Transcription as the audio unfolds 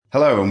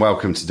Hello and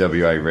welcome to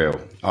WA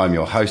Real. I'm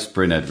your host,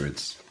 Bryn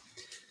Edwards.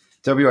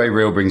 WA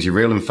Real brings you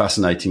real and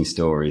fascinating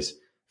stories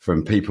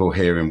from people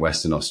here in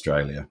Western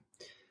Australia.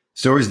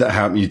 Stories that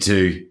help you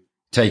to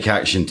take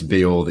action to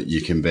be all that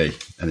you can be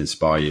and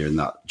inspire you in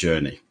that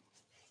journey.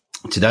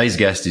 Today's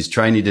guest is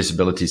trainee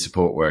disability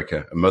support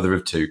worker and mother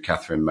of two,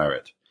 Catherine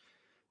Merritt.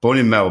 Born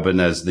in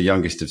Melbourne as the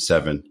youngest of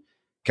seven,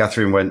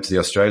 Catherine went to the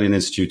Australian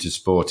Institute of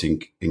Sport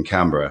in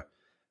Canberra,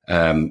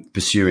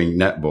 pursuing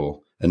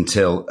netball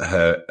until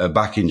her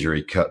back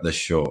injury cut this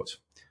short.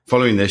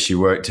 Following this, she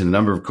worked in a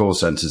number of call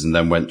centres and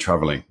then went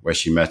travelling, where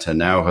she met her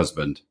now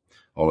husband,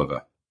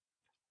 Oliver.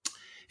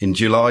 In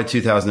July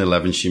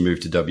 2011, she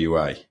moved to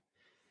WA.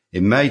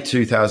 In May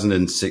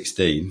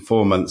 2016,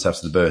 4 months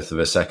after the birth of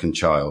her second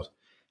child,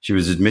 she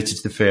was admitted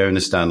to the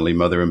Fiona Stanley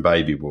Mother and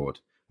Baby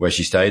Ward, where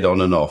she stayed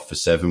on and off for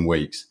 7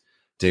 weeks,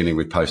 dealing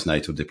with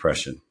postnatal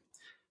depression.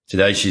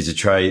 Today,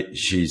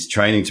 she's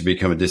training to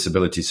become a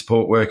disability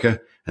support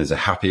worker and is a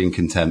happy and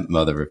content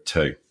mother of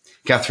two.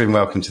 Catherine,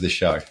 welcome to the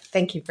show.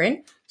 Thank you,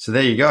 Bryn. So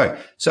there you go.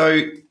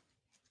 So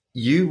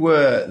you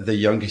were the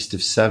youngest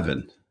of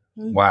seven.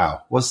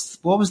 Wow. What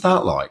was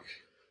that like?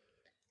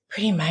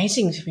 Pretty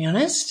amazing, to be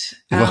honest.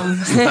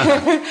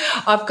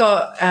 I've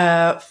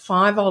got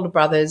 5 older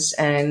brothers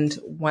and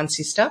 1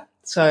 sister.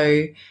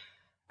 So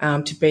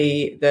to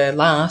be the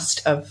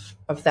last of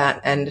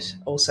that and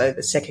also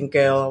the second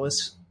girl, I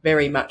was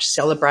very much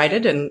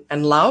celebrated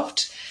and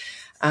loved.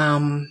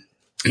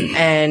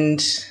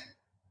 And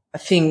I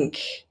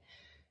think,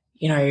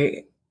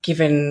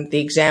 given the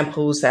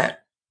examples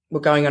that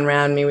were going on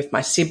around me with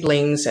my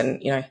siblings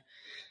and,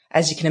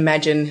 as you can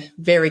imagine,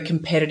 very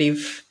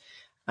competitive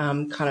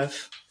kind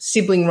of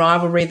sibling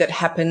rivalry that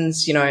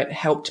happens, it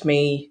helped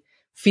me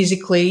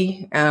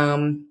physically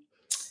in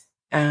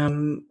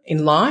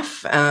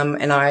life.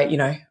 And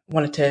I,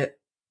 wanted to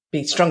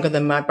be stronger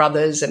than my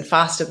brothers and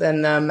faster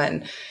than them.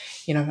 And,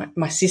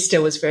 my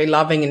sister was very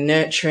loving and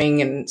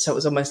nurturing. And so it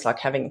was almost like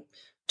having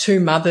 2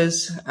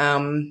 mothers.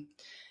 And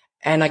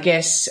I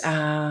guess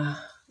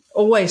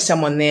always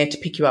someone there to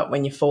pick you up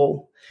when you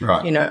fall.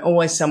 Right.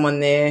 Always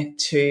someone there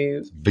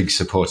to... Big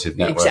supportive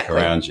network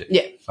around you.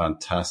 Yeah.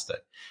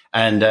 Fantastic.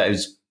 And it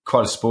was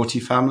quite a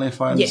sporty family,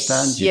 if I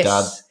understand. Yes, Your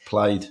dad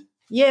played?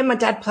 Yeah, my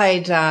dad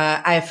played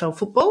AFL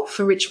football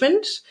for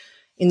Richmond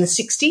in the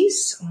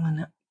 60s,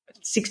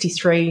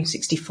 63,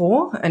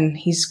 64, and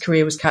his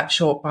career was cut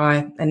short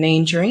by a knee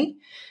injury.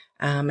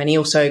 And he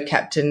also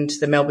captained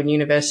the Melbourne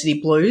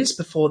University Blues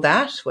before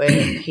that, where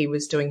he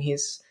was doing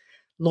his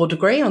law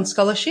degree on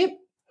scholarship.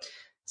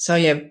 So,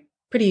 yeah,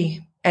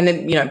 pretty... And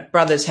then,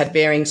 brothers had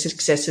varying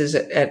successes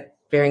at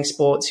varying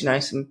sports,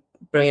 some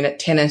brilliant at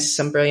tennis,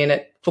 some brilliant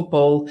at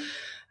football,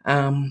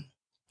 and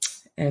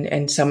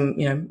some,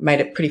 made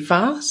it pretty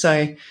far.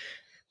 So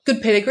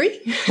good pedigree.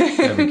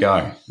 There we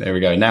go.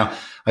 Now,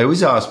 I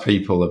always ask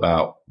people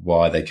about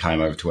why they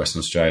came over to Western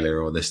Australia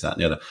or this, that,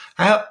 and the other.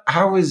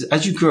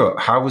 As you grew up,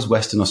 how was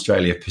Western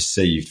Australia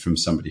perceived from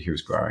somebody who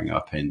was growing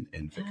up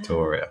in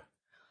Victoria?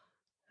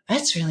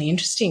 That's really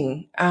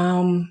interesting.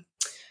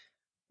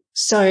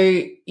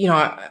 So,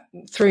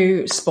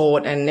 through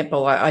sport and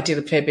netball, I did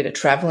a fair bit of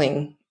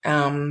travelling.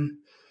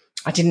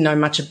 I didn't know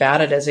much about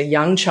it as a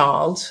young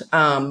child,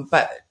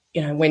 but,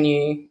 when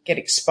you get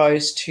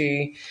exposed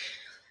to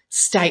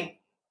state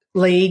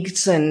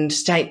leagues and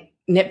state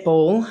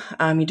netball,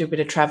 you do a bit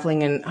of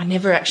travelling, and I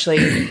never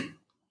actually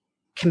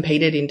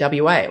competed in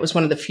WA. It was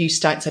one of the few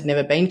states I'd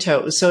never been to.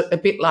 It was a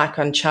bit like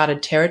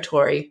uncharted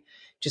territory,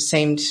 just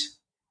seemed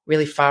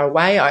really far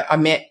away. I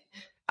met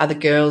other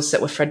girls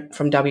that were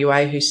from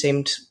WA who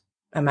seemed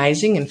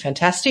amazing and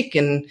fantastic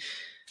and,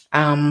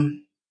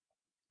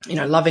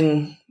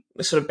 loving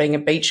sort of being a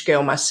beach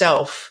girl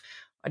myself.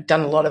 I'd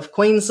done a lot of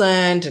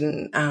Queensland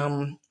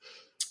and,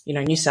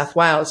 New South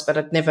Wales, but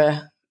I'd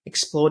never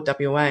explored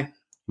WA.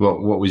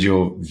 What was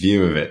your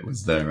view of it?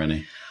 Was there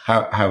any?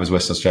 How was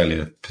West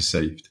Australia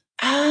perceived?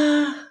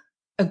 A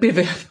bit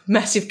of a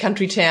massive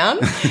country town,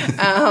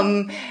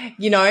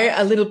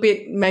 a little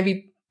bit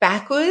maybe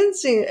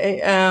backwards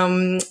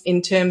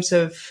in terms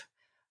of,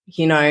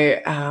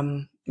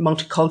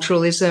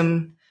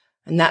 multiculturalism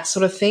and that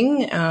sort of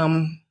thing.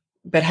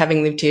 But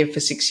having lived here for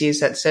 6 years,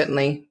 that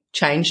certainly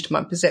changed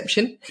my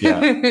perception.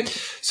 Yeah.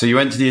 So you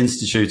went to the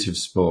Institute of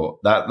Sport.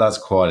 That's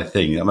quite a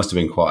thing. That must have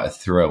been quite a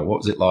thrill. What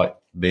was it like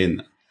being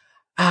there?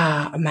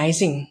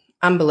 Amazing.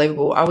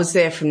 Unbelievable. I was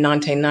there from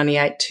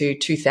 1998 to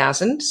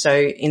 2000. So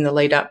in the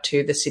lead up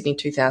to the Sydney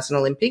 2000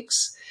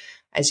 Olympics,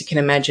 as you can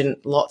imagine,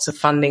 lots of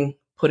funding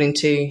put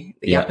into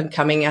the up and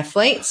coming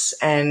athletes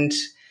and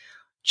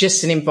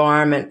just an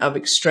environment of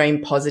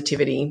extreme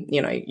positivity.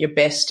 Your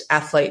best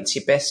athletes,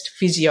 your best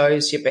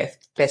physios, your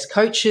best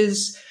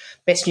coaches,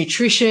 best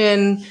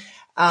nutrition.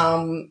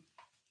 And,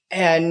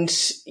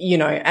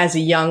 as a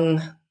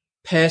young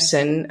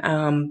person,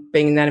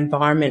 being in that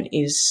environment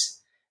is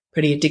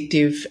pretty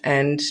addictive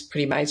and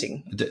pretty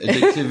amazing.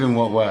 Addictive in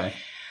what way?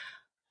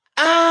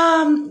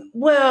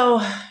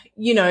 Well,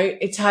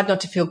 it's hard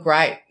not to feel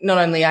great. Not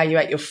only are you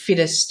at your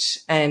fittest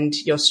and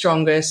your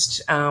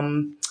strongest,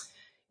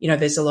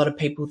 there's a lot of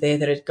people there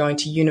that are going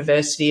to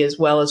university as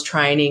well as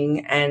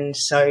training. And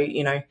so,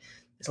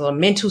 there's a lot of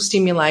mental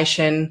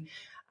stimulation.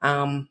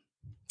 And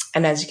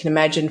as you can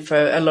imagine, for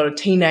a lot of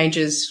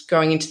teenagers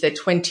going into their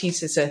 20s,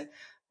 there's a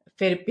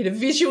fair bit of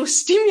visual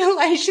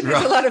stimulation.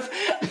 There's a lot of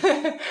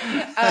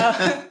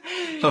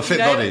fit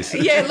bodies.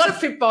 Yeah, a lot of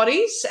fit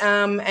bodies,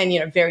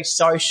 and very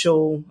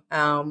social,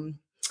 and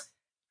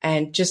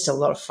just a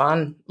lot of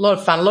fun. A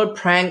lot of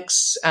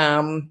pranks.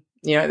 There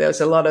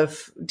was a lot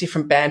of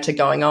different banter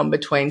going on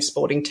between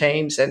sporting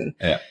teams, and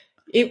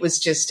it was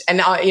just.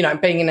 And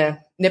being in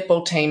a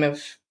netball team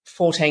of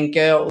 14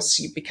 girls,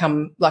 you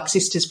become like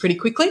sisters pretty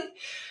quickly.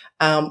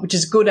 Which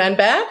is good and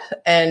bad.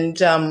 And,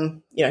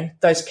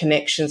 those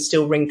connections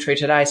still ring true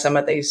today. Some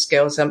of these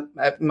girls are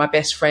my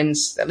best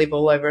friends that live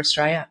all over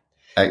Australia.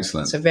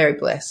 Excellent. So very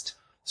blessed.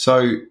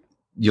 So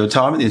your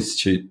time at the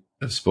Institute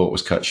of Sport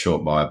was cut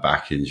short by a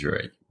back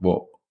injury.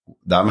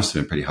 That must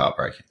have been pretty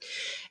heartbreaking.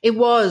 It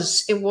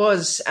was. I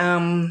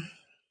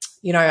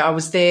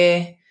was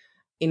there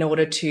in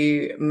order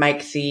to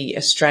make the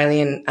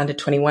Australian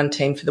under-21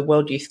 team for the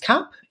World Youth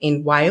Cup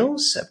in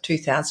Wales of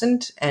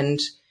 2000. And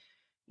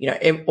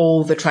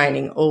all the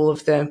training, all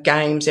of the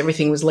games,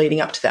 everything was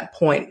leading up to that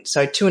point.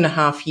 So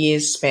 2.5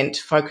 years spent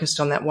focused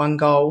on that one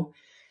goal,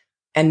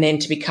 and then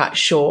to be cut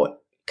short a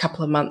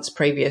couple of months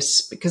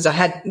previous because I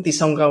had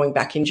this ongoing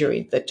back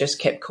injury that just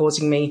kept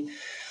causing me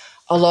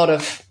a lot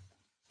of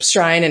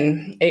strain,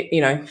 and,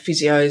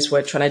 physios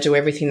were trying to do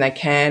everything they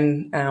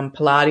can.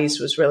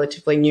 Pilates was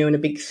relatively new and a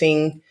big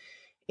thing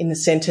in the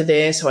centre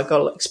there, so I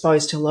got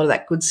exposed to a lot of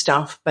that good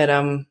stuff. But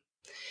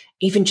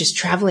even just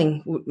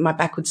traveling, my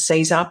back would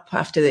seize up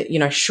after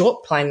the,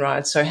 short plane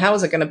ride. So how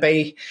was it going to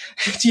be,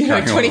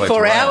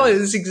 24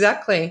 hours?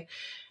 Exactly.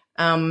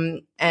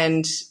 And,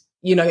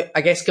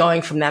 I guess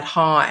going from that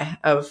high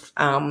of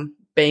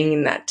being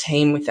in that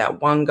team with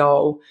that one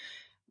goal,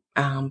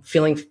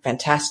 feeling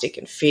fantastic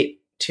and fit,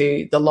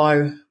 to the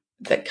low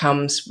that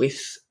comes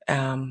with,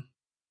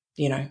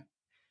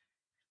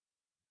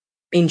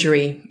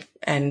 injury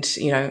and,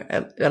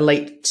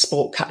 elite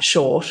sport cut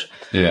short.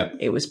 Yeah.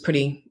 It was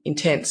pretty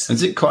intense.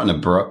 Was that quite an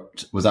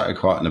abrupt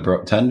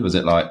end? Was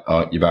it like,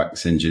 oh, your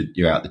back's injured,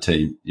 you're out the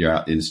team, you're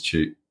out the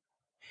institute?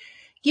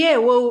 Yeah,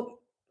 well,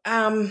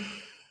 I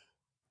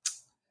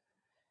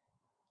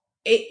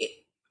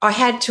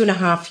had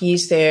 2.5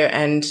 years there,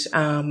 and,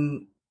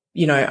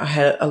 I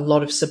had a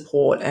lot of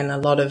support and a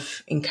lot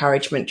of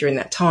encouragement during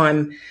that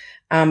time.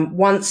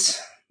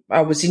 Once I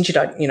was injured,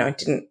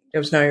 there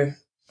was no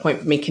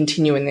point for me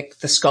continuing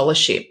the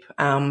scholarship,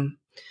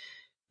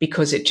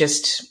 because it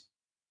just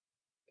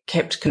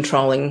kept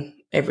controlling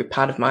every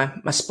part of my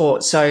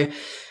sport. So,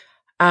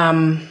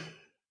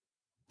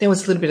 there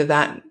was a little bit of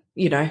that,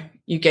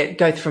 you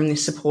go from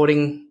this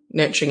supporting,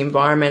 nurturing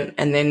environment,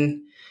 and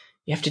then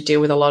you have to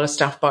deal with a lot of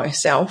stuff by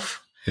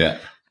yourself. Yeah.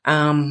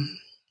 And,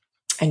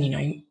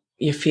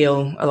 you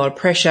feel a lot of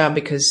pressure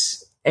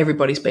because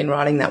everybody's been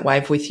riding that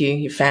wave with you,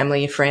 your family,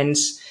 your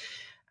friends.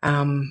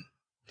 And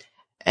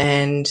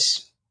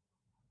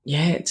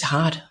yeah, it's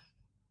hard.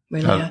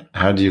 Really hard.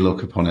 How do you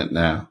look upon it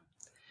now?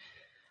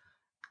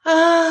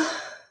 I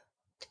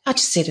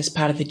just see it as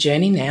part of the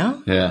journey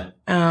now. Yeah.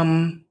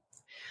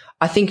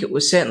 I think it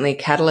was certainly a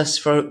catalyst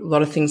for a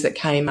lot of things that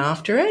came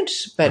after it,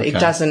 but it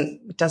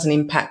doesn't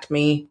impact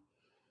me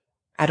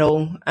at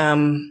all.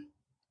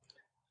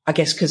 I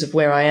guess because of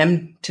where I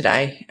am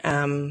today.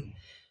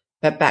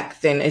 But back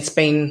then it's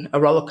been a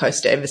roller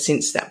coaster ever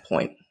since that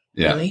point,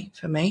 really,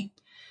 for me.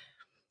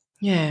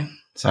 Yeah.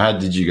 So how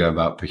did you go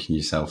about picking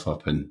yourself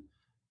up? And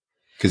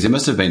because it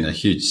must have been a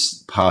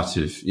huge part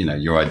of,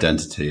 your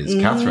identity as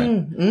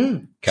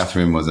Catherine.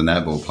 Catherine was a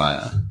netball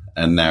player,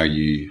 and now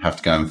you have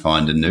to go and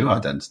find a new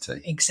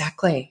identity.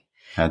 Exactly.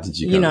 How did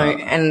you go about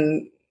that?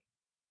 And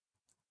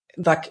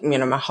like,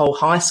 my whole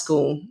high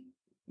school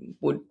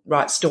would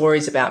write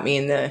stories about me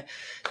in the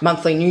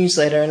monthly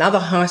newsletter, and other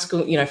high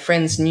school,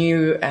 friends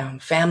knew,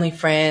 family,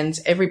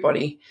 friends,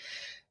 everybody.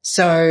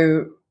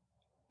 So,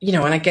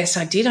 and I guess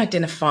I did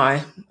identify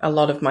a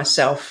lot of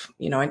myself.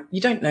 You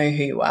don't know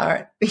who you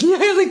are in your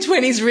early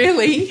 20s,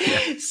 really.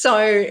 Yeah.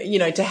 So,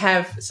 to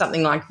have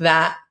something like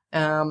that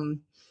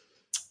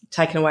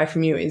taken away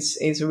from you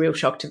is a real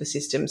shock to the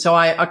system. So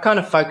I kind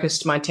of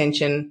focused my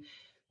attention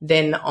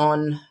then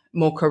on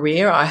more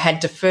career. I had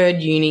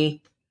deferred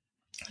uni,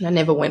 and I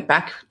never went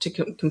back to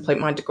complete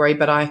my degree,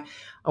 but I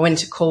went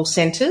to call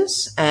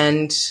centres,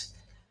 and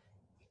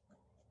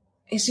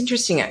it's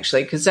interesting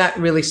actually because that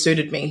really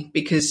suited me,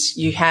 because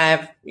you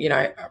have,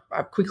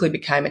 I quickly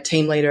became a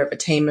team leader of a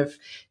team of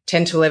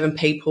 10 to 11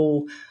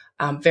 people,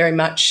 very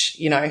much,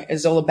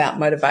 it's all about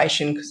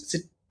motivation because it's a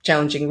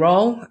challenging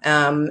role,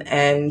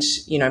 and,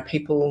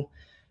 people,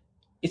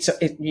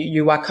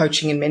 you are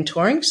coaching and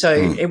mentoring. So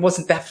it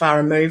wasn't that far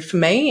removed for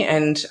me,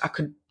 and I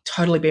could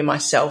totally be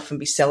myself and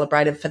be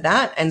celebrated for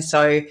that. And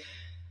so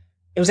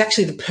it was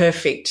actually the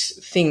perfect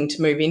thing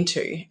to move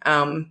into.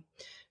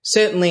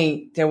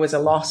 Certainly there was a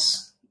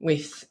loss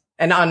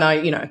and I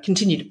know,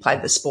 continue to play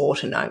the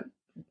sport, and I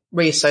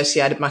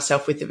reassociated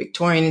myself with the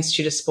Victorian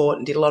Institute of Sport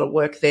and did a lot of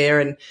work there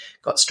and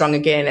got strong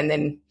again, and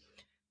then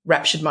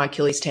ruptured my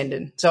Achilles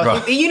tendon. So I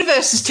think the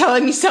universe is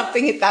telling me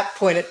something at that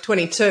point at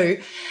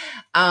 22.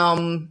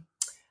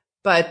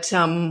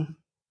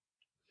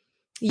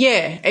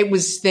 Yeah, it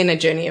was then a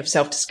journey of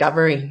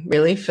self-discovery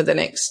really for the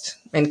next,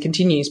 and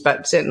continues,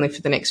 but certainly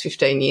for the next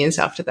 15 years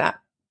after that.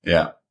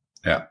 Yeah.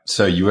 Yeah.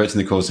 So you worked in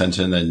the call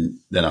center, and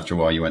then after a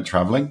while you went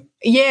traveling?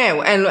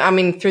 Yeah. And I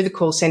mean, through the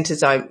call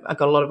centers, I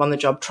got a lot of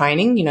on-the-job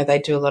training. You know, they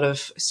do a lot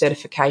of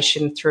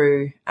certification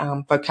through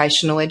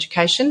vocational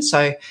education.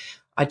 So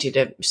I did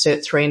a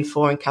Cert 3 and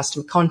 4 in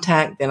customer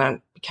contact. Then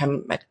I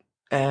became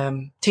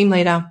a team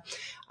leader,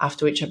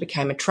 after which I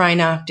became a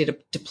trainer, did a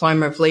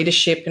diploma of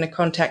leadership in a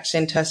contact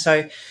center. So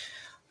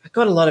I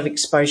got a lot of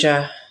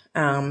exposure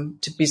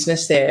to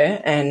business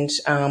there, and,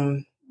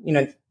 you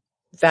know,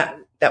 that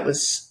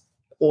was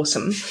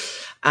awesome.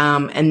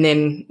 And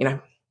then, you know,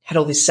 had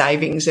all this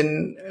savings,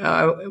 and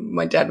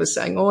my dad was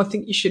saying, I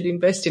think you should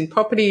invest in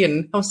property.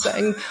 And I was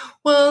saying,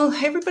 well,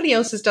 everybody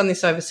else has done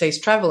this overseas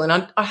travel.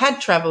 And I had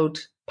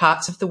travelled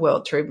parts of the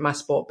world through my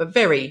sport, but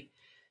very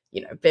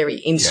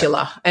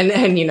insular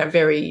and, you know,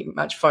 very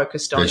much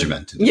focused on.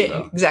 Regimented. Yeah,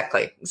 well.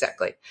 Exactly.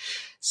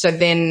 So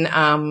then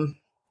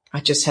I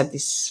just had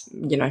this,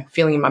 you know,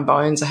 feeling in my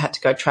bones. I had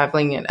to go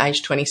travelling at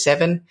age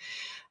 27,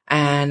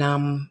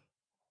 and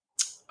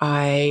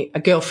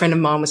a girlfriend of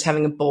mine was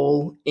having a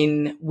ball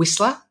in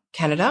Whistler,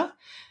 Canada,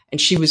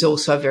 and she was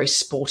also a very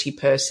sporty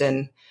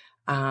person,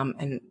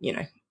 and, you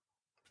know,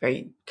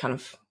 very kind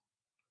of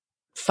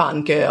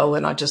fun girl.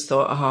 And I just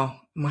thought, I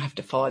might have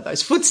to follow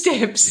those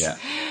footsteps. Yeah.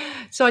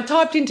 So I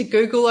typed into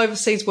Google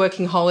overseas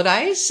working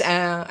holidays,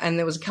 and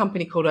there was a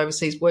company called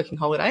Overseas Working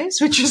Holidays,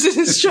 which was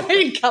an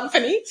Australian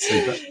company.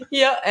 Super.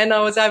 Yeah, and I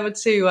was able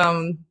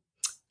to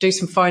do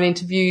some phone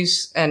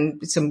interviews and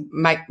some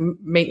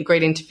meet and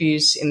greet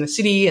interviews in the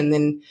city, and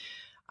then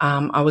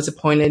I was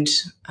appointed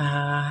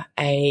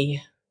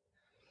a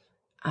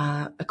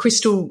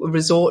Crystal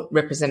Resort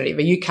representative,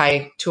 a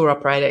UK tour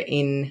operator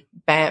in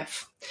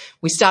Banff.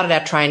 We started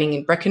our training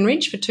in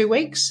Breckenridge for 2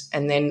 weeks,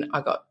 and then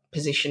I got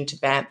positioned to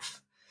Banff.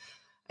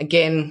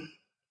 Again,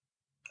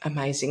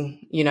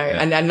 amazing, you know,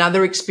 and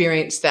another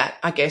experience that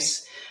I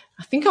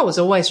think I was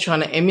always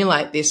trying to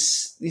emulate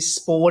this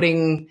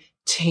sporting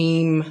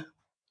team,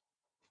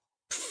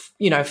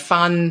 you know,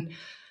 fun,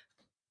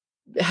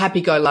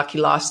 happy-go-lucky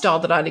lifestyle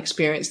that I'd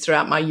experienced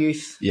throughout my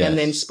youth and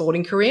then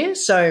sporting career.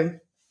 So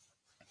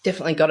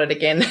definitely got it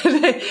again.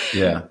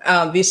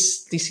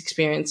 This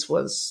experience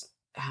was,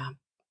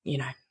 you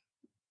know,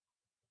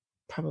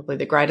 probably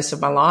the greatest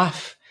of my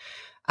life.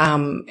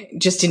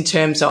 Just in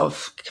terms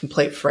of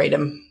complete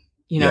freedom,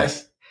 you know,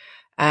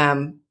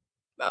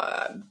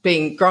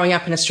 growing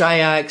up in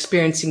Australia,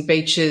 experiencing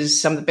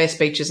beaches, some of the best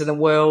beaches in the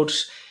world,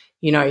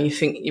 you know, you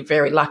think you're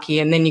very lucky,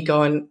 and then you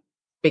go and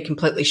be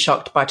completely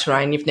shocked by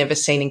terrain you've never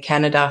seen in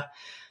Canada,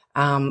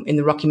 in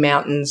the Rocky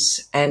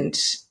Mountains, and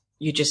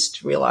you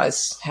just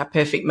realize how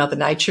perfect Mother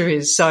Nature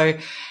is. So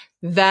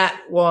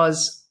that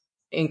was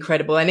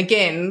incredible. And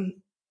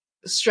again,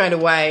 straight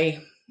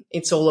away,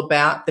 it's all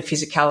about the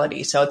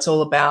physicality. So it's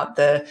all about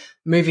the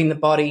moving the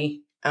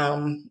body.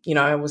 You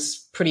know,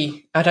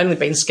 I'd only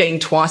been skiing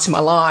twice in my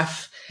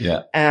life.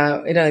 Yeah.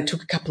 It only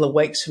took a couple of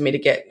weeks for me to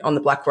get on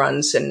the black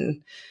runs,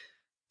 and,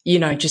 you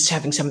know, just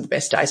having some of the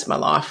best days of my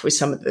life with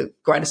some of the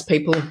greatest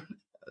people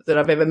that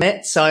I've ever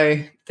met.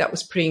 So that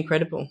was pretty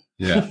incredible.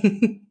 Yeah.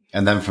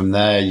 And then from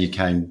there you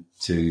came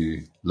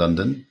to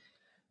London.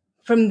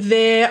 From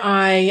there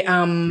I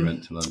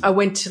went to London. I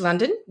went to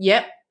London.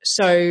 Yep.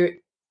 So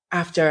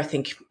after, I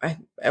think,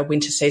 a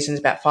winter season is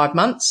about 5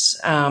 months,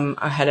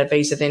 I had a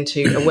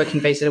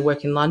working visa to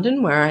work in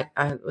London, where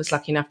I was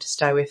lucky enough to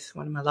stay with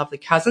one of my lovely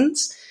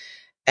cousins.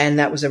 And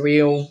that was a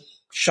real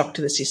shock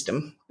to the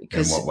system.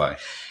 Because, in what way?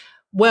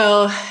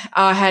 Well,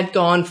 I had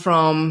gone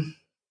from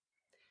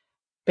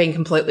being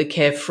completely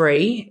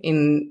carefree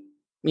in,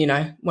 you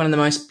know, one of the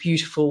most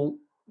beautiful,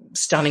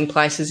 stunning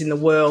places in the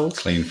world.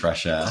 Clean,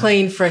 fresh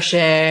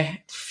air,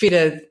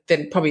 fitter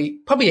than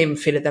probably even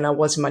fitter than I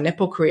was in my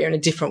netball career in a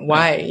different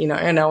way, you know,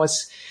 and I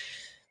was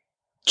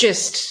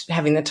just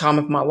having the time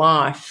of my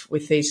life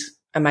with these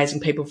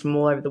amazing people from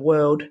all over the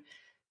world.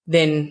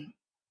 Then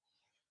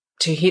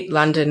to hit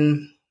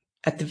London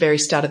at the very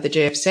start of the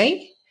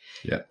GFC,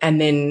 and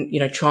then, you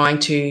know, trying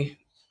to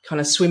kind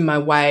of swim my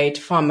way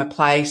to find my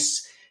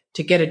place,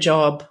 to get a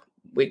job,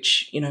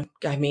 which, you know,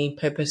 gave me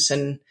purpose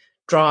and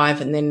drive,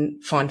 and then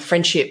find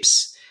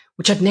friendships,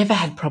 which I'd never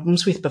had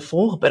problems with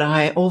before, but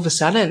I all of a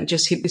sudden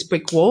just hit this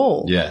brick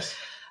wall. Yes.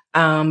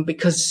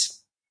 Because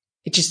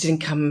it just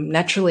didn't come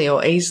naturally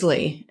or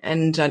easily.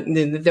 And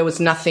there was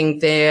nothing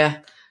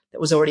there that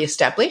was already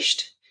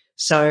established.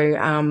 So,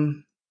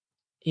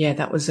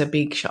 that was a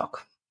big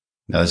shock.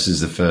 Now, this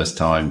is the first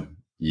time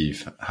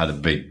you've had a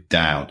big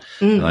down.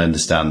 And I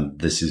understand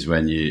this is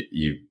when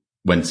you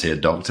went to see a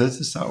doctor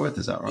to start with.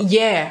 Is that right?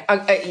 Yeah.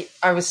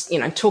 I was, you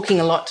know,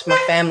 talking a lot to my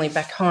family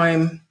back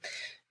home,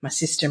 my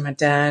sister, my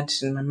dad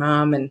and my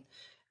mum. And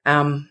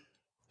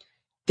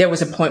then there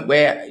was a point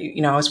where,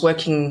 I was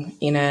working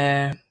in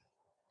a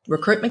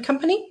recruitment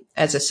company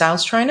as a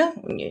sales trainer,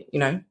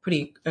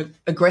 pretty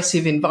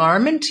aggressive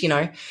environment,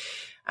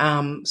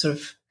 sort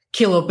of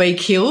kill or be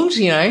killed,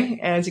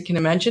 as you can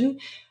imagine.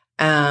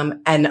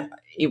 And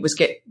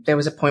there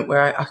was a point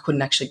where I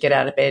couldn't actually get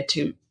out of bed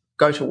to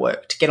go to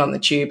work, to get on the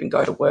tube and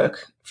go to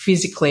work.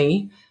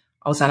 Physically,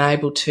 I was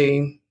unable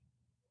to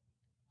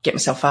get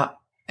myself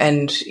up.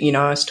 And,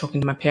 I was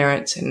talking to my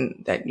parents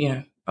and that,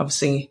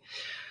 obviously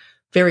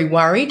very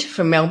worried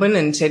from Melbourne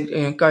and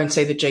said, go and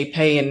see the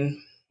GP. And,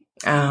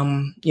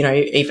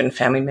 even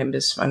family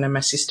members, I know my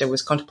sister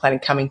was contemplating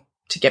coming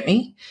to get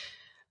me.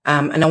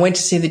 And I went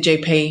to see the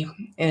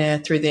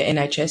GP through the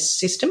NHS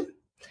system.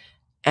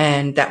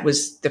 And that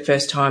was the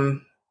first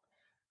time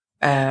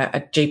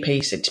a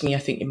GP said to me, I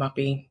think you might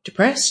be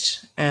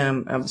depressed.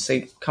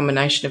 Obviously,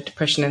 combination of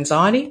depression and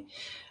anxiety.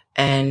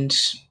 And,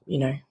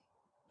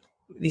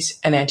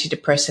 an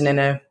antidepressant and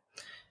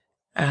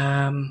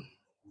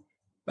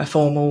a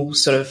formal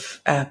sort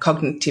of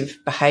cognitive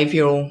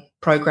behavioural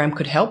program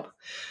could help.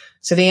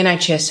 So the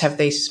NHS have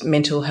these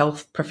mental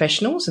health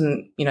professionals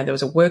and, there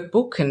was a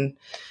workbook and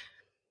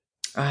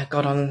I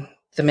got on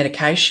the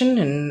medication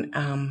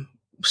and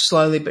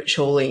slowly but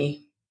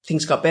surely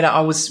things got better.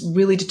 I was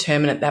really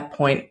determined at that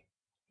point,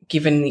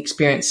 given the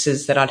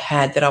experiences that I'd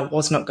had, that I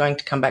was not going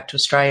to come back to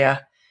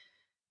Australia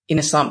in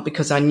a slump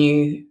because I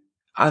knew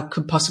I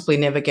could possibly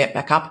never get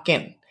back up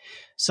again.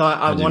 So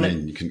I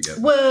wanted. You couldn't get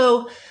back?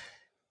 Well,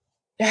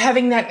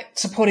 having that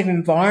supportive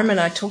environment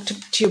I talked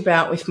to you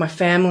about with my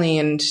family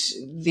and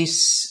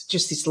this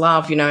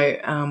love,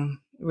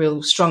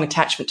 real strong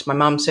attachment to my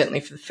mum, certainly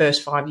for the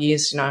first 5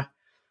 years, I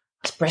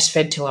was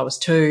breastfed till I was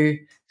 2,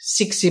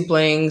 6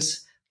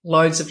 siblings,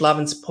 loads of love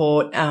and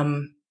support.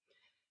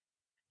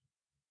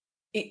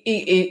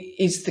 It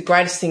is the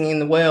greatest thing in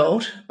the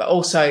world, but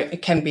also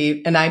it can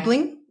be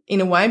enabling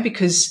in a way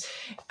because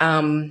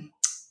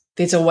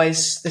there's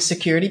always the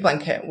security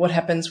blanket. What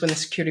happens when the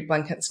security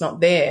blanket's not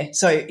there?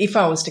 So if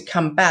I was to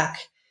come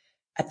back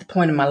at the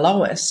point of my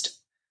lowest,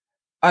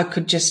 I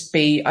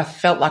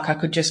felt like I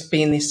could just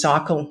be in this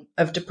cycle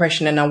of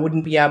depression and I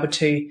wouldn't be able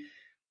to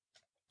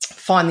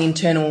find the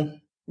internal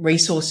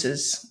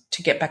resources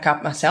to get back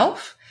up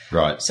myself.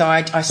 Right. So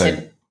I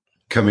said,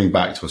 coming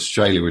back to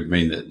Australia would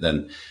mean that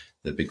then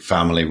the big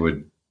family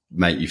would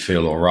make you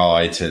feel all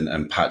right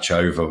and patch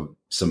over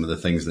some of the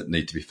things that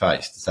need to be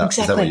faced. Is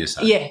that what you're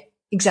saying? Yeah,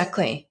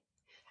 exactly.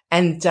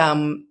 And,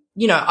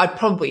 I'd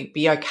probably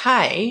be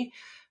okay,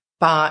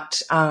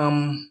 but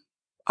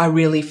I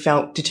really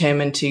felt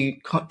determined to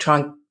try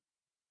and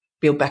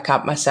build back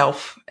up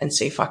myself and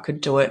see if I could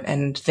do it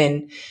and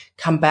then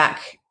come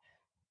back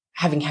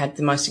having had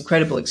the most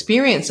incredible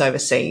experience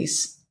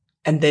overseas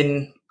and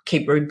then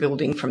keep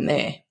rebuilding from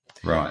there.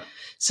 Right.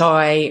 So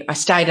I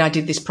stayed and I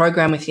did this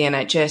program with the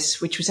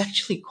NHS, which was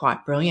actually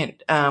quite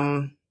brilliant.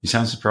 You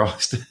sound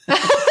surprised.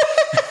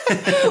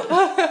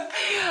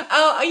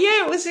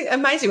 Yeah, it was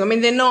amazing. I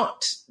mean, they're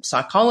not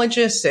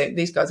psychologists.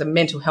 These guys are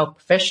mental health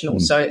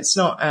professionals. So it's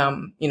not,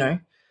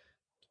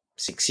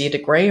 6-year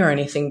degree or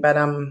anything, but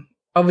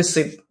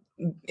obviously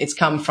it's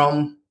come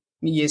from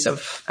years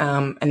of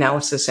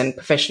analysis and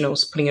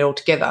professionals putting it all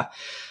together.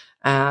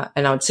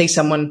 And I would see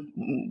someone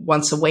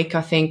once a week,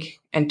 I think,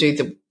 and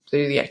do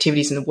the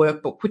activities in the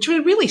workbook, which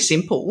were really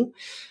simple,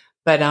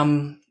 but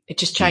it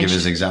just changed. Can you give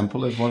us an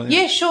example of one of them?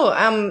 Yeah, sure.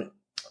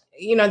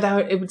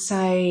 It would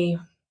say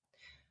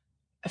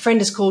a friend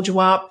has called you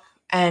up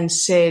and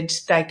said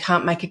they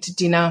can't make it to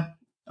dinner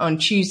on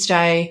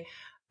Tuesday.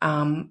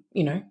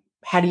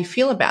 How do you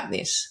feel about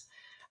this?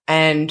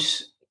 And,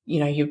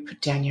 you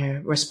put down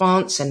your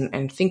response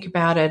and think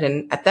about it.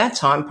 And at that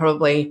time,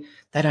 probably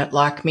they don't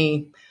like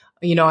me.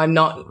 I'm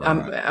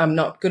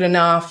not good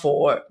enough,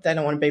 or they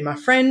don't want to be my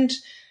friend.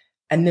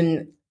 And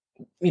then,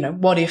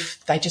 what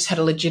if they just had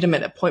a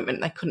legitimate appointment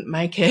and they couldn't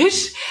make it?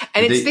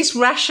 And it's this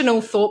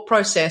rational thought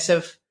process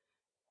of,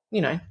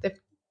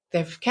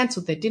 they've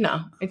cancelled their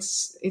dinner.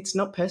 It's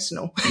not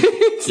personal.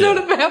 It's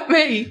not about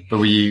me. But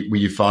were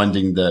you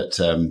finding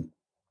that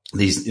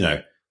these,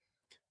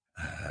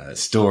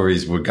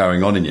 stories were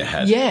going on in your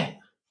head?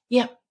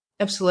 Yeah,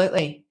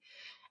 absolutely.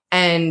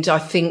 And I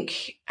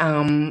think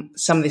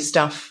some of this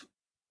stuff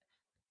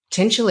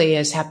potentially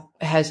has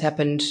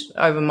happened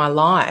over my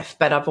life,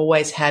 but I've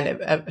always had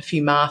a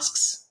few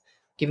masks,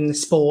 given the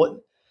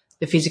sport,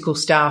 the physical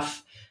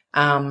stuff,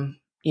 been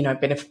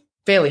a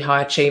fairly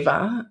high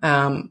achiever,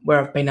 where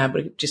I've been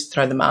able to just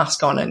throw the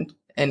mask on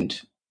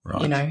and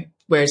right.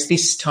 Whereas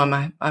this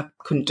time I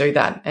couldn't do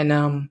that.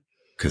 And,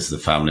 because the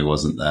family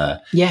wasn't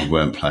there. Yeah. You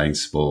weren't playing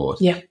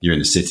sport. Yeah. You're in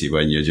a city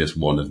when you're just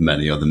one of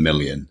many other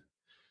million,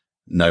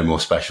 no more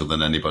special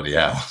than anybody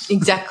else.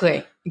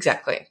 Exactly.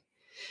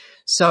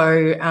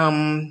 So,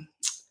 and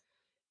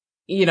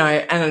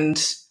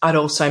I'd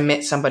also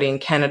met somebody in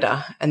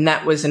Canada, and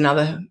that was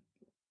another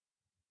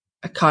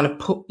kind of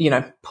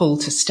pull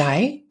to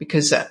stay,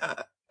 because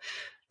there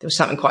was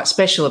something quite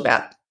special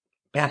about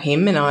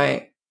him. And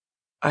I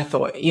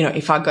thought,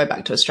 if I go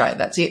back to Australia,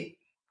 that's it.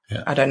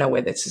 Yeah. I don't know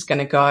where this is going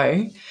to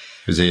go.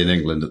 Was he in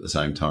England at the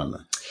same time,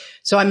 though?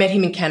 So I met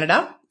him in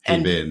Canada.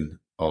 He being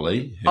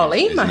Ollie.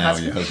 Ollie, my now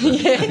husband. Your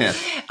husband. Yeah.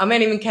 I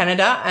met him in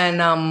Canada, and,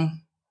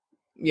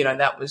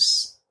 that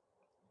was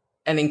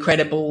an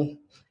incredible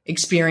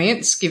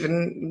experience,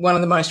 given one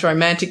of the most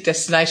romantic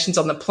destinations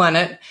on the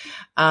planet.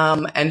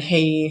 And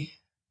he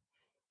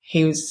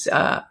was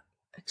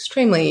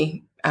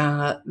extremely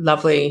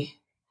lovely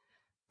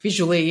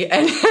visually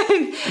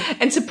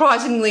and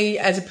surprisingly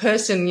as a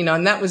person,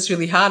 and that was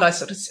really hard. I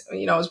sort of,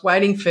 I was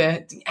waiting for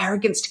the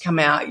arrogance to come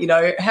out.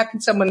 How can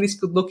someone this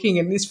good looking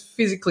and this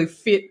physically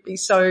fit be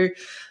so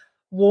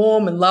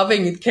warm and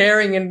loving and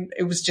caring? And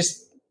it was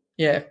just,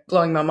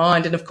 blowing my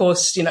mind. And of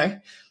course,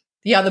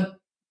 the other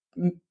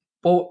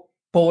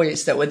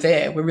boys that were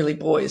there were really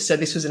boys. So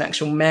this was an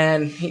actual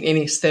man in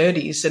his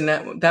 30s,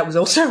 and that was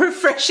also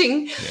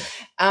refreshing.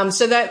 Yeah.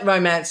 So that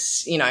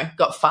romance,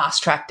 got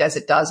fast-tracked as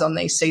it does on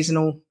these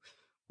seasonal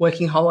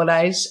working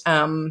holidays,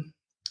 and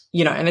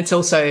it's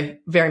also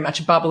very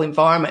much a bubble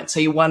environment. So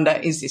you wonder,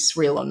 is this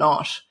real or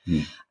not?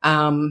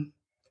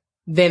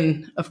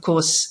 Then, of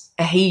course,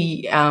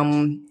 he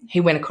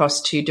went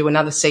across to do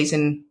another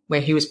season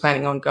where he was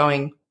planning on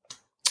going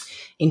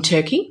in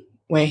Turkey,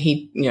 where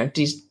he,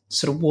 did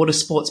sort of water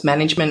sports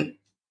management,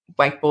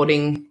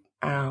 wakeboarding,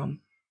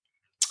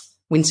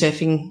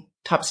 windsurfing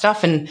type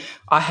stuff. And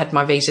I had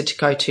my visa to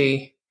go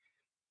to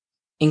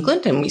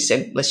England, and we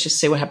said, let's just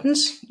see what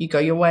happens. You go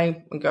your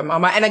way, we go my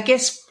way. And I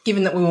guess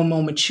given that we were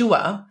more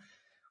mature,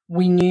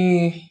 we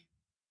knew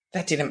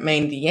that didn't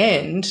mean the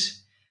end,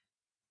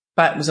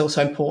 but it was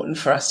also important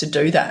for us to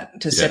do that,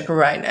 to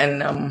separate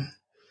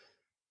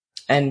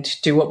and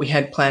do what we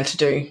had planned to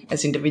do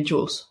as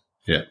individuals.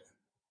 Yeah.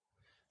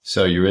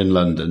 So you're in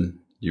London,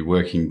 you're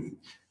working,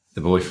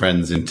 the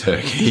boyfriend's in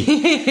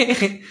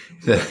Turkey.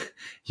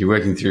 You're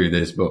working through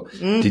this, but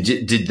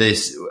did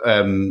this,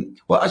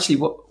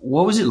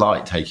 what was it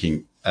like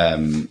taking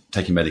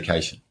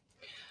medication?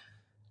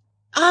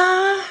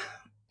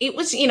 It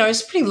was,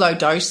 it's pretty low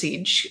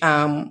dosage,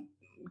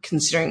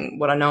 considering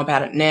what I know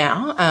about it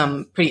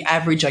now. Pretty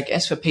average, I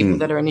guess, for people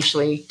that are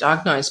initially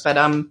diagnosed. But,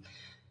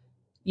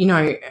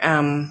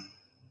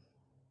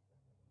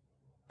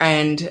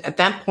 and at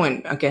that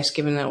point, I guess,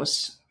 given that it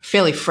was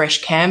fairly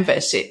fresh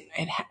canvas,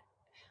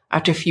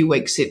 after a few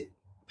weeks, it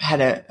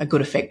had a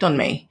good effect on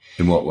me.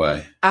 In what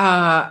way?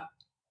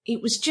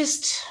 It was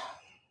just,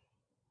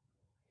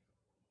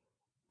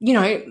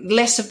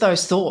 less of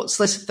those thoughts,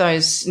 less of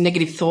those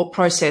negative thought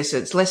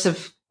processes, less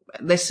of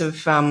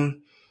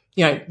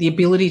the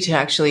ability to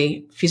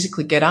actually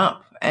physically get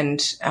up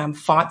and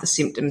fight the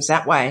symptoms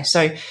that way.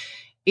 So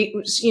it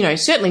was,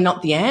 certainly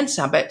not the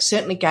answer, but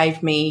certainly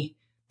gave me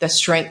the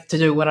strength to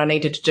do what I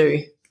needed to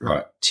do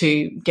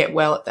to get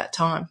well at that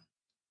time.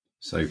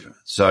 Super.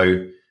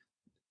 So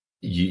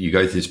you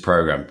go through this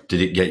program.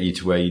 Did it get you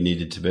to where you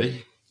needed to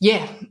be?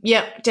 Yeah,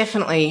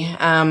 definitely.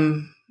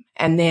 And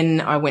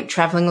then I went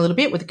traveling a little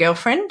bit with a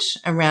girlfriend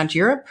around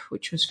Europe,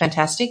 which was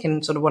fantastic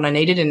and sort of what I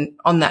needed. And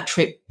on that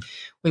trip,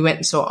 we went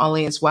and saw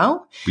Ollie as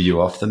well. Were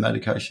you off the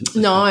medication?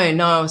 No,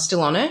 I was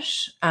still on it.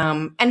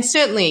 And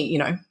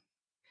certainly,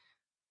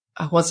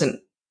 I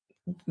wasn't,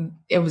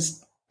 it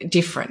was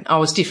different. I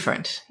was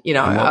different, In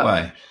what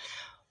way?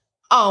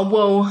 Oh,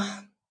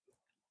 well,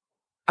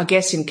 I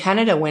guess in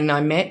Canada when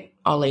I met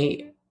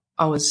Ollie,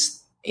 I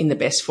was in the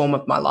best form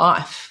of my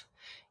life.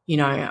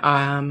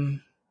 I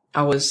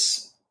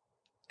was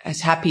as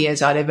happy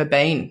as I'd ever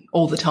been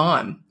all the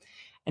time.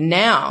 And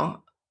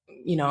now,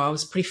 I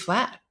was pretty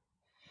flat.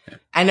 Yeah.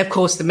 And, of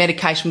course, the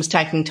medication was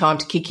taking time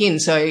to kick in.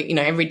 So,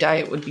 every day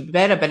it would be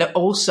better. But it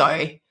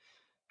also,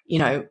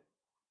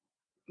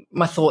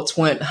 my thoughts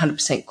weren't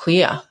 100%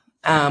 clear.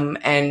 And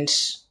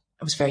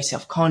I was very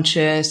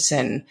self-conscious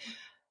and,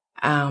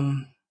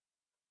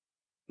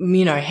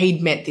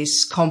 he'd met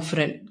this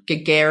confident,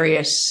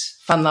 gregarious,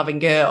 fun-loving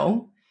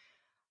girl,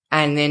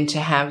 and then to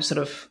have sort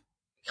of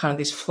kind of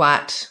this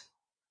flat,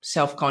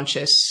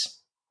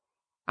 self-conscious,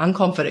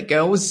 unconfident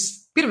girl was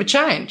a bit of a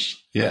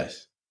change.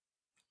 Yes.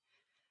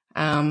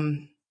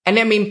 And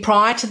I mean,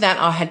 prior to that,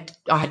 I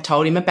had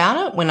told him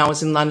about it when I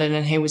was in London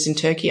and he was in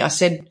Turkey. I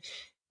said,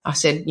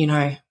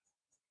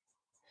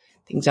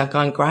 things aren't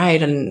going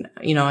great, and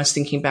I was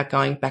thinking about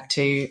going back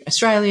to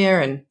Australia,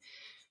 and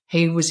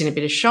he was in a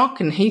bit of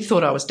shock and he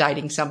thought I was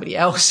dating somebody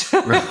else.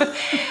 Right.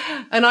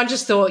 And I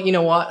just thought, you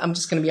know what, I'm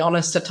just going to be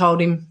honest. I told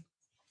him,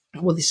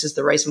 well, this is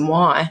the reason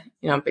why.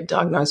 I've been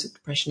diagnosed with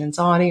depression,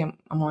 anxiety.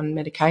 I'm on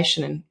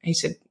medication. And he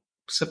said,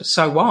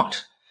 so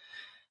what?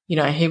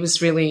 He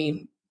was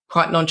really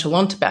quite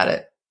nonchalant about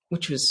it,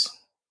 which was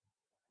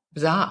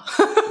bizarre.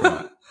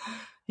 Right.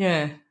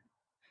 Yeah.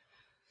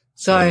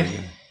 So,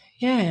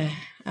 yeah.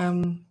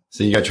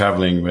 So you go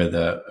traveling with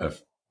a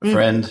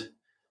friend.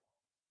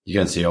 You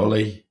go and see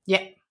Ollie.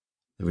 Yeah.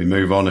 We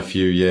move on a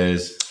few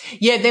years.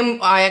 Yeah, then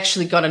I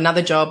actually got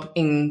another job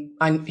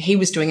he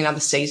was doing another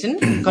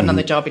season, got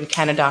another job in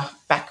Canada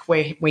back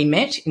where we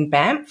met in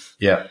Banff.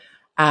 Yeah.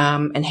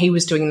 And he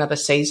was doing another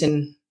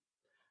season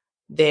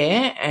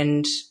there,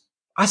 and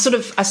I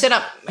set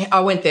up, I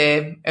went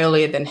there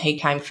earlier than he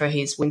came for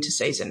his winter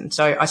season.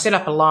 So I set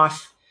up a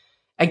life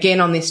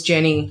again on this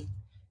journey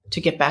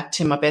to get back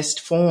to my best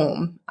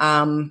form.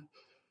 I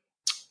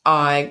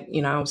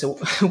was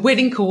a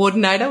wedding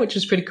coordinator, which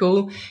was pretty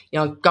cool.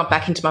 Got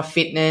back into my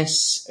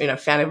fitness,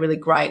 found a really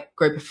great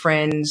group of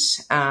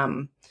friends.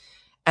 And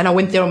I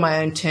went there on my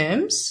own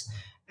terms.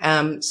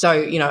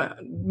 So,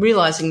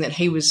 realizing that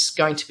he was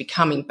going to be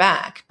coming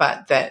back,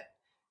 but that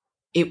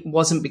it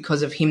wasn't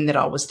because of him that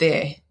I was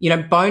there.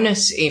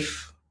 Bonus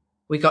if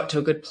we got to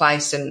a good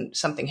place and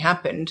something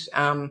happened.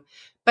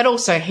 But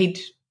also he'd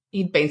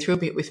been through a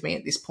bit with me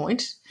at this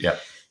point. Yeah.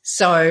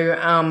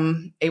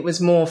 So it was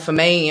more for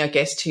me, I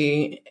guess,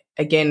 to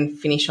again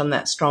finish on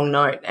that strong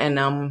note.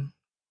 And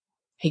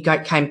he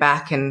came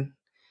back and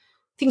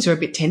things were a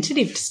bit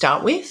tentative to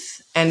start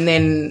with, and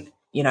then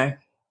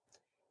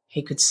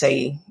he could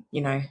see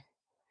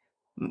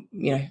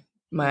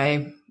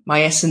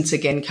my essence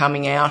again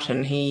coming out,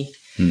 and he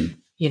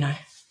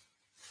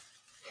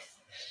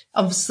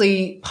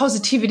obviously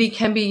positivity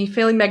can be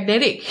fairly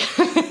magnetic.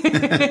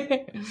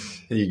 There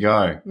you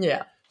go.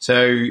 Yeah.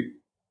 So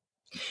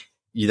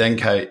you then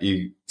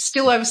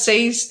still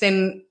overseas,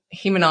 then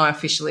him and I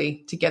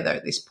officially together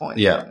at this point.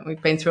 Yeah.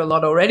 We've been through a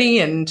lot already,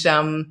 and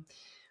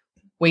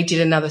we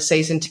did another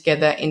season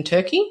together in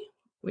Turkey,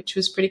 which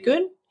was pretty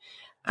good.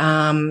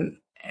 And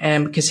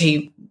because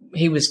he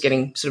was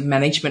getting sort of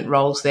management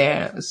roles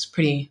there, it was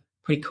pretty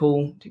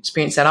cool to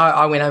experience that.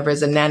 I went over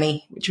as a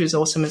nanny, which was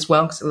awesome as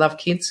well because I love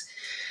kids.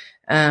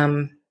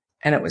 And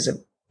it was a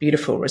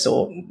beautiful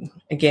resort.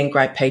 Again,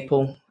 great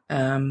people.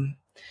 I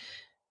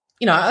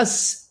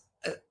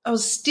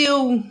was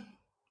still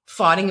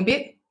fighting a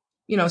bit.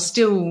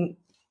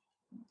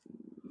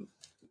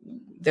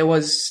 There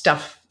was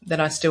stuff that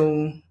I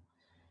still,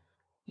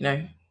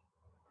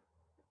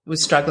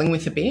 was struggling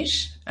with a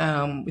bit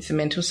with the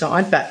mental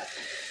side, but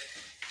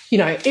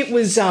it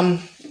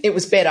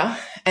was better.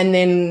 And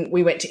then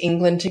we went to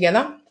England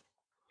together,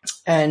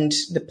 and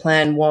the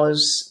plan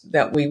was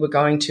that we were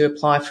going to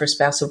apply for a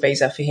spousal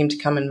visa for him to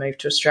come and move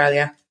to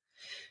Australia,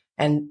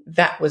 and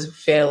that was a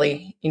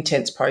fairly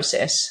intense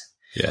process.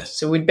 Yes.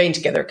 So we'd been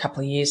together a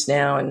couple of years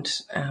now, and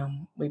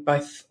we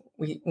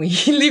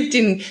lived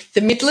in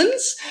the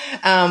Midlands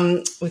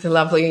with a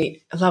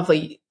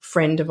lovely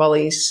friend of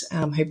Ollie's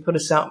who put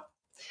us up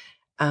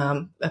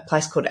a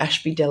place called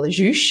Ashby de la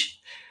Zouche,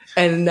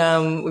 and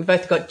we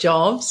both got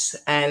jobs.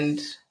 And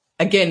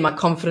again, my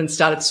confidence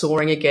started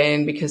soaring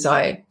again because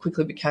I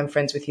quickly became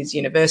friends with his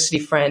university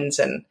friends,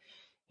 and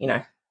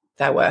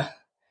they were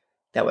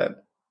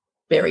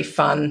very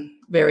fun,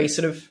 very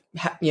sort of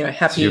happy.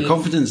 So your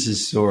confidence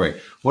is soaring.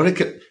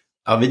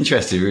 I'm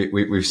interested.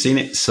 We've seen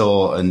it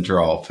soar and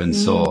drop and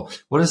soar.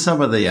 What are some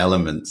of the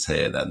elements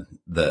here then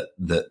that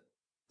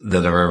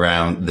are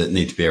around, that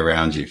need to be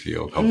around you for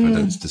your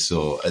confidence to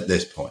soar at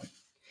this point?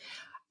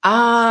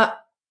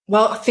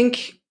 Well, I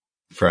think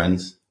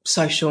friends,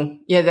 social.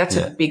 Yeah, that's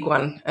a big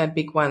one.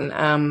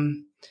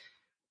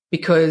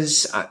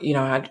 Because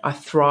I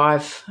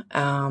thrive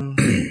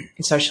in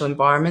social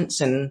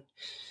environments and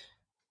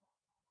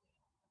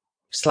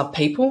just love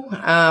people.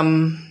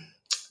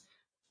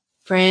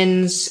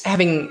 Friends,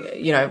 having,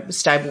 a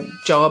stable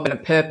job and a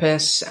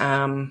purpose,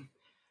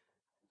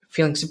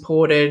 feeling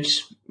supported,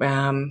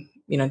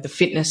 the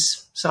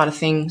fitness side of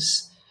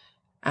things.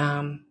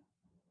 I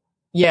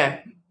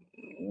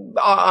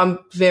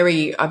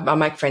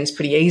make friends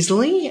pretty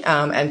easily,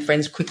 and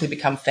friends quickly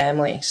become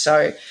family.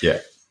 So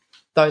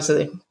those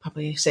are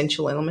probably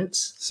essential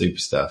elements. Super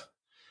stuff.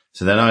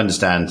 So then I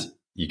understand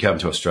you come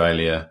to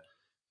Australia,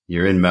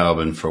 you're in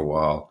Melbourne for a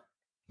while,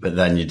 but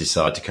then you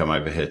decide to come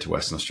over here to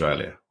Western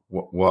Australia.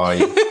 Why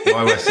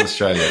Western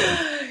Australia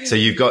then? So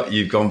you've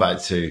gone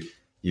back to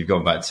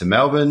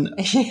Melbourne,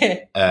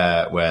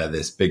 where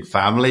there's big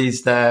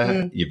families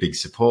there, your big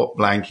support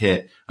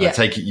blanket. I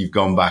take it you've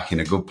gone back in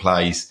a good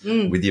place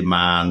with your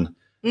man.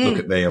 Look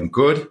at me, I'm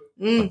good.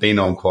 I've been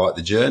on quite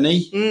the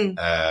journey.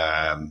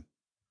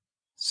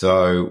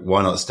 So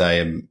why not stay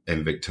in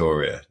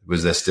Victoria?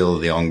 Was there still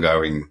the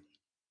ongoing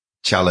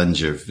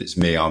challenge of it's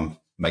me, I'm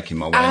making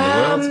my way in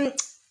the world?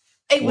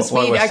 It was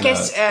weird. I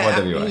guess,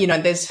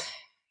 there's,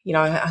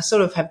 I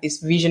sort of have this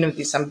vision of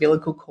this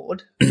umbilical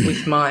cord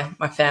with my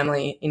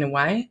family in a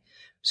way,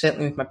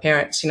 certainly with my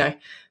parents. My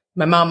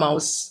mum, I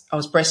was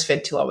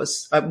breastfed till I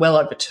was well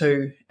over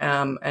 2,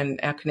 and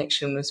our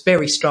connection was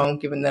very strong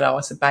given that I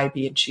was a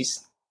baby, and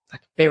she's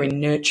like very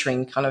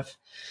nurturing, kind of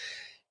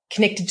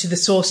connected to the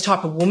source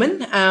type of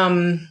woman.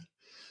 And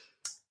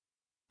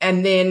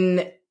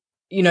then,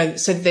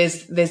 so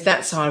there's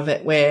that side of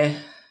it where,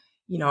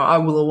 I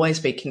will always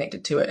be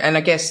connected to it. And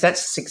I guess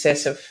that's the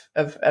success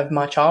of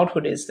my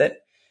childhood, is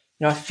that,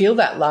 I feel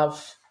that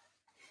love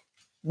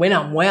when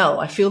I'm well.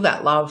 I feel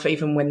that love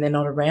even when they're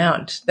not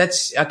around.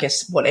 That's, I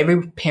guess, what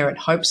every parent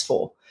hopes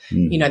for,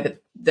 that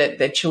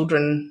their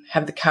children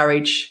have the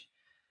courage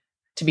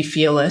to be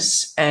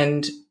fearless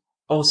and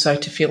also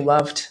to feel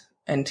loved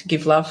and to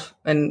give love.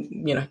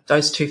 And,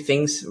 those two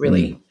things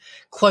really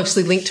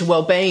closely linked to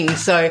well-being.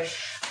 So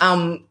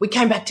we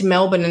came back to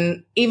Melbourne,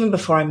 and even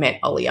before I met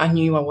Ollie, I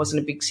knew I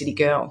wasn't a big city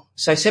girl.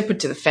 So separate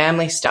to the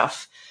family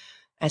stuff,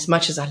 as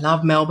much as I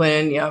love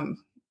Melbourne,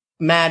 I'm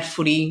mad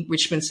footy,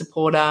 Richmond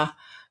supporter,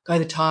 go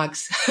the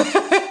Tigers.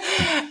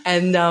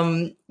 And,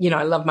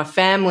 I love my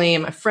family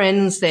and my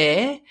friends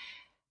there.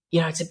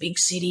 It's a big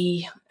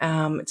city.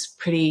 It's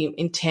pretty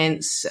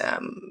intense.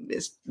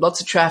 There's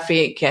lots of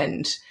traffic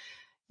and,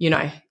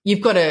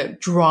 you've got to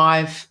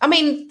drive. I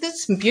mean,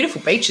 there's some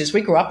beautiful beaches. We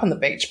grew up on the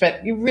beach,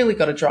 but you really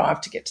got to drive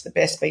to get to the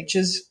best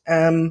beaches.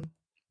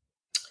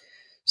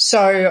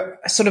 So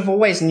I sort of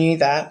always knew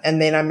that.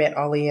 And then I met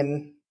Ollie,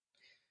 and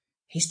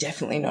he's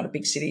definitely not a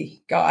big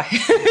city guy.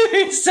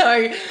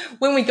 So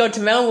when we got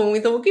to Melbourne, we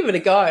thought, we'll give it a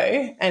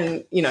go.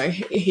 And,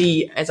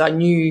 he, as I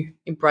knew,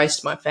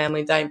 embraced my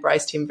family. They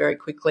embraced him very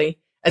quickly,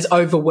 as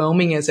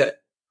overwhelming as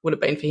it would have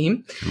been for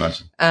him.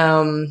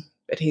 Imagine.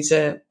 But he's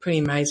a pretty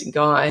amazing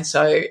guy.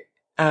 So,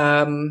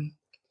 we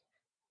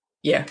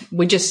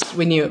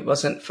knew it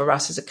wasn't for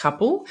us as a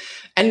couple.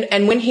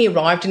 And when he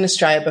arrived in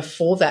Australia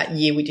before that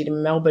year we did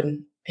in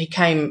Melbourne, he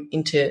came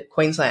into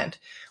Queensland.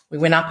 We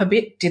went up a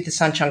bit, did the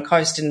Sunshine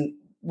Coast, and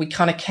we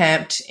kind of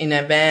camped in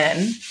a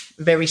van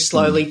very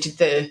slowly, did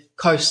the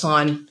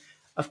coastline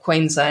of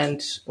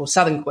Queensland, or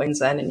southern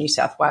Queensland, and New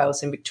South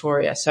Wales and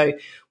Victoria. So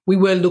we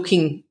were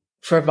looking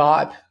for a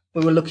vibe.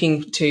 We were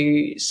looking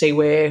to see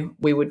where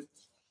we would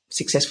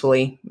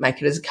successfully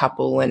make it as a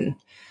couple and,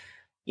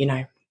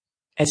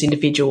 as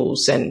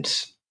individuals,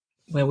 and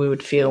where we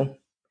would feel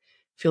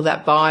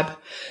that vibe.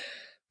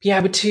 Be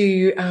able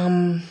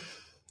to,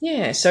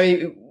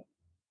 so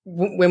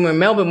when we were in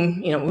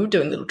Melbourne, we were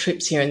doing little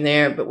trips here and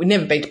there, but we'd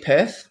never been to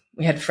Perth.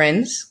 We had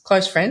friends,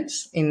 close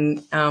friends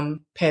in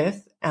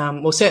Perth.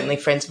 Certainly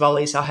friends of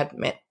Ollie's I hadn't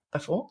met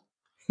before.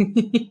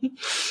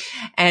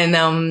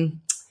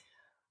 And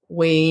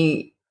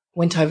we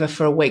went over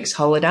for a week's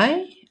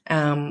holiday,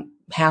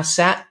 house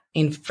sat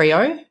in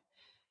Freo,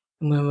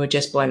 and we were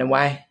just blown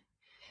away.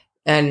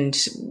 And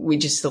we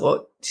just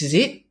thought, this is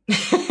it.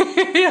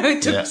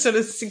 It took sort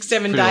of 6-7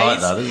 days. Like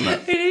that, isn't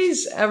it? It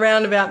is,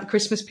 around about the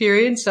Christmas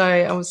period. So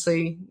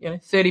obviously,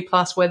 30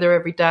 plus weather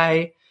every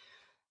day,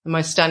 the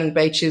most stunning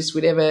beaches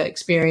we'd ever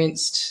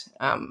experienced.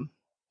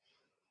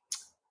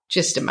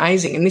 Just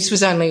amazing. And this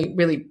was only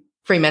really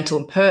Fremantle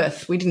and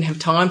Perth. We didn't have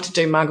time to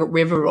do Margaret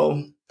River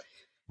or,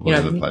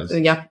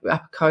 the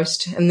upper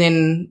coast. And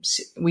then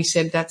we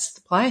said, that's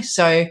the place.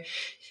 So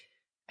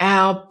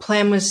our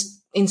plan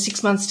was in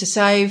 6 months to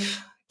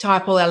save, tie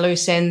up all our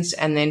loose ends,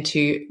 and then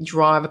to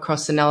drive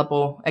across the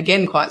Nullarbor,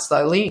 again quite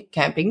slowly,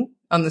 camping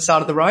on the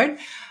side of the road,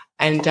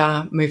 and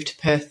move to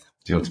Perth.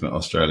 The ultimate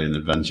Australian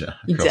adventure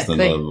across the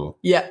Exactly. Nullarbor.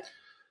 Yeah.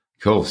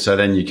 Cool. So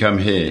then you come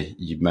here,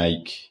 you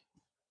make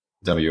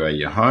WA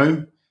your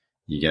home,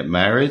 you get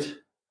married.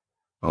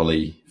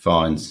 Ollie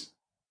finds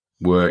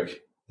work,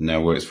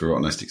 now works for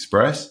Rottnest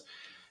Express.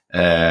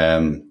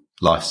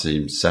 Life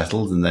seems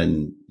settled, and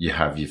then you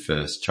have your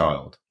first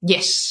child.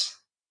 Yes.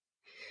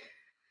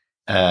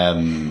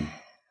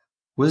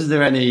 Was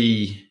there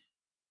any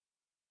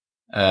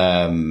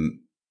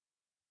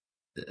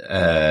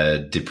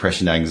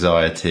depression,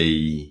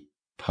 anxiety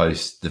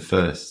post the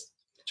first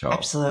child?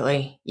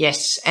 Absolutely.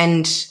 Yes.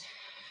 And,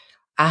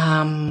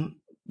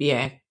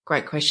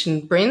 great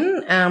question,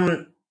 Bryn.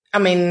 I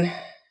mean,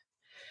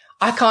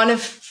 I kind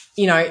of,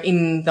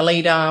 in the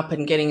lead up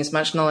and getting as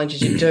much knowledge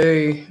as you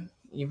do,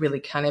 you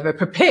really can't ever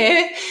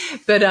prepare.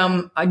 But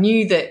I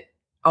knew that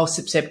I was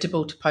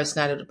susceptible to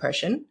postnatal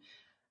depression.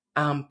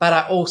 But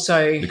I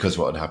also, because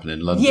what had happened in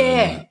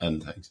London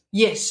and things.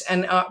 Yes,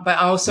 and but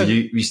I also, were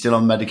you still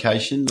on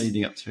medication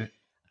leading up to it?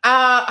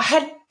 I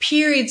had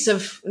periods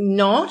of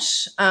not,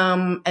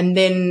 and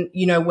then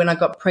when I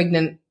got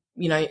pregnant,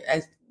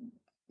 as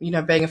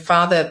being a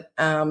father,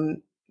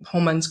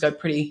 hormones go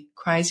pretty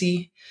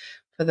crazy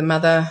for the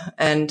mother,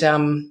 and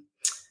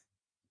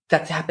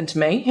that happened to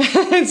me.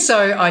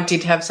 So I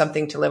did have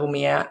something to level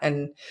me out,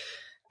 and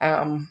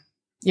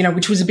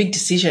which was a big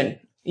decision.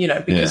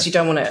 Because you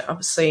don't want to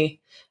obviously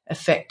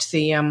affect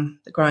the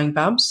growing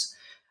bubs.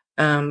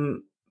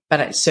 But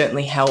it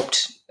certainly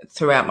helped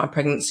throughout my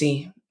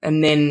pregnancy.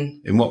 And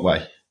then, in what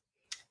way?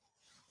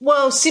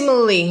 Well,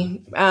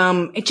 similarly,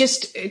 it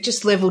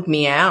just leveled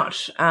me out.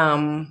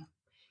 So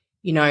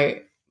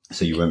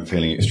you weren't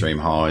feeling extreme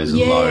highs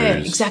and lows. Yeah,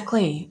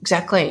 exactly.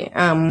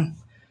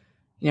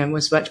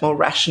 Was much more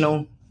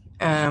rational.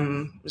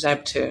 Was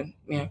able to,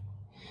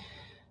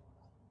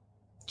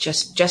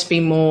 just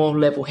be more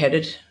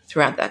level-headed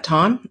throughout that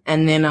time.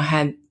 And then I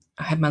had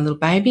my little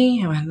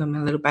baby. I had my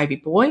little baby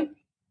boy.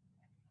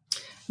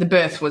 The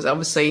birth was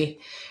obviously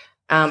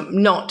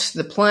not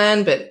the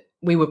plan, but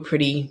we were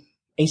pretty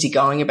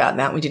easygoing about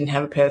that. We didn't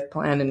have a birth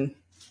plan, and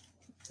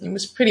it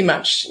was pretty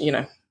much,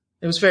 it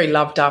was very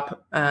loved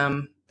up.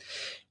 I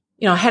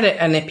had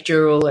an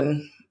epidural,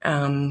 and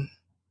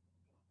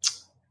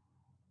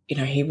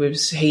he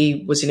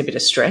was in a bit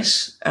of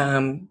stress.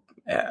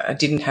 I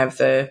didn't have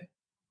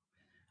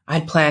I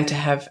had planned to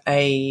have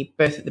a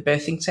birth at the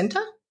birthing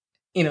centre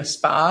in a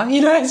spa,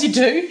 as you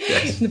do,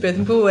 in the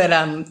birthing pool.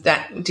 And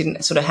that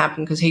didn't sort of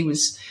happen because he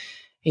was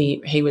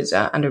he was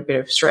under a bit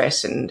of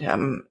stress,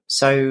 and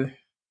so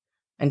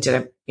ended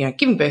up,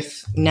 giving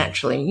birth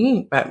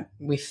naturally, but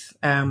with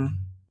an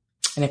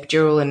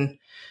epidural, and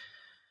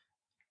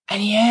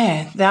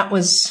yeah, that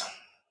was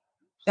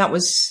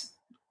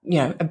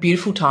a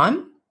beautiful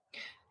time,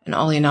 and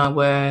Ollie and I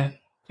were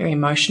very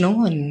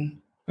emotional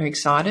and very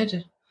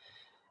excited.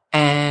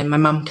 And my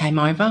mum came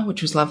over,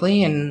 which was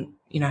lovely, and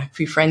a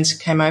few friends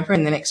came over.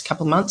 In the next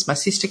couple of months, my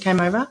sister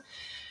came over,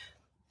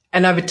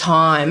 and over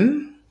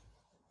time,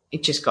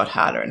 it just got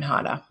harder and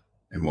harder.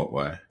 In what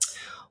way?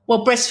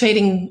 Well,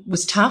 breastfeeding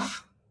was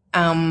tough.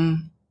 My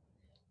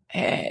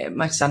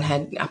son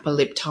had upper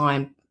lip tie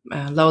and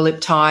lower lip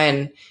tie,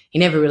 and he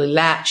never really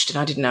latched, and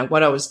I didn't know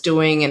what I was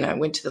doing, and I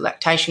went to the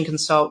lactation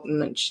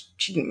consultant, and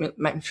she didn't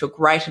make me feel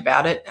great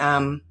about it.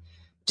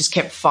 Just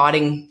kept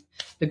fighting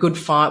the good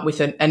fight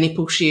with a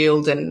nipple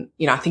shield, and,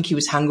 I think he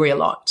was hungry a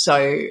lot,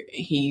 so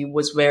he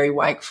was very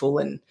wakeful,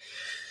 and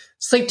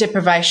sleep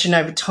deprivation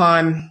over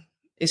time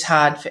is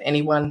hard for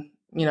anyone.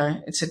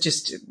 It's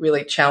just a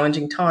really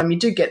challenging time. You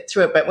do get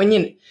through it, but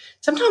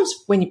sometimes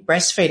when you're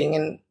breastfeeding,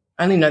 and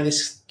I only know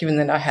this given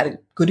that I had a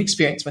good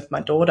experience with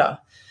my daughter,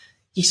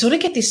 you sort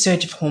of get this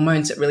surge of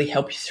hormones that really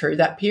help you through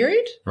that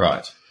period.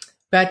 Right.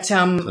 But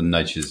the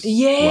nature's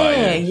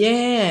way.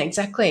 Yeah,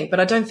 exactly. But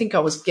I don't think I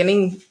was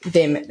getting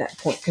them at that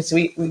point, because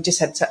we just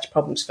had such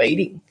problems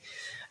feeding,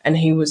 and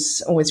he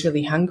was always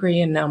really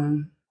hungry.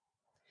 And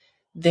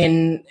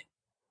then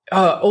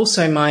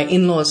also my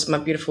in-laws, my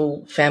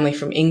beautiful family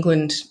from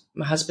England,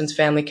 my husband's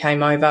family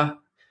came over.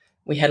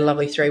 We had a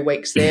lovely 3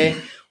 weeks there.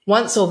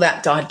 Once all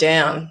that died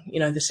down,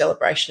 the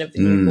celebration of the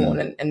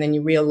newborn, and then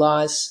you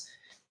realise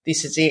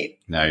this is it.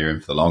 Now you're in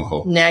for the long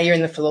haul.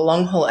 For the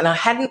long haul. And I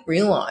hadn't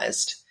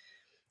realised.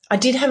 I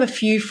did have a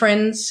few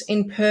friends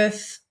in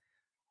Perth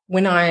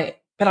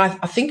but I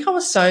think I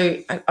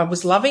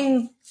was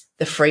loving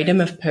the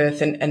freedom of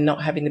Perth and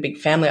not having the big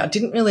family. I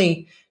didn't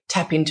really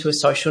tap into a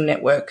social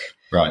network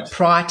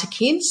prior to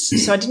kids.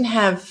 So I didn't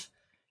have,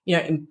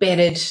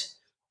 embedded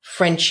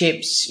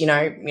friendships,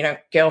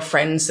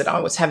 girlfriends that I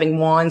was having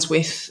wines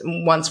with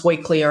once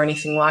weekly or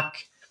anything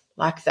like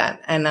that.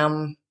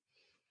 And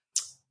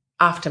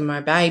after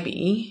my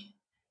baby,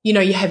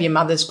 you have your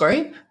mother's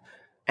group,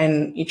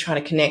 and you try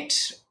to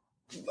connect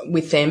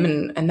with them,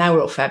 and they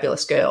were all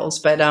fabulous girls.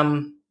 But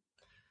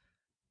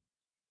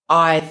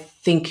I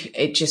think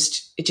it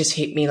just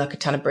hit me like a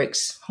ton of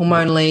bricks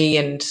hormonally,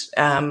 and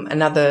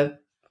another,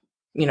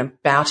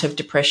 bout of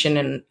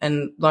depression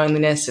and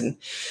loneliness, and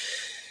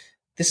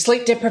the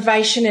sleep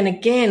deprivation, and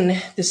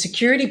again, the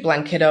security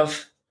blanket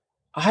of,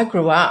 I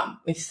grew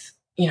up with,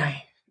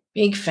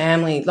 big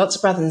family, lots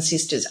of brothers and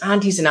sisters,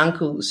 aunties and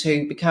uncles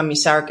who become your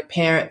surrogate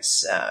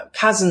parents,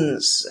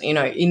 cousins,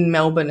 in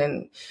Melbourne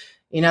and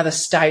in other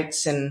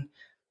states, and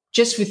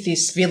just with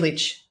this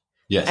village.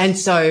 Yes. And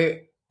so,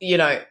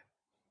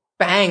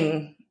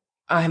 bang,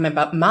 I am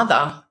a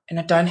mother and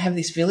I don't have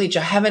this village.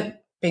 I haven't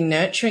been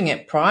nurturing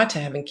it prior to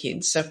having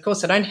kids. So, of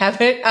course, I don't have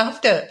it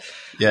after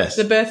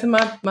the birth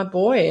of my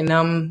boy.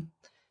 And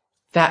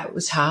that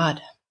was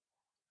hard,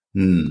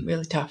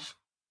 really tough.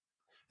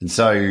 And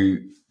so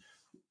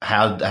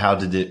how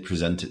did it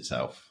present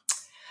itself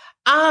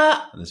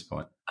at this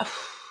point?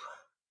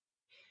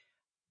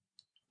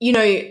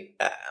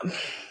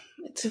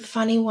 It's a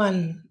funny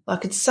one.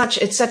 Like, it's such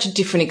a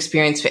different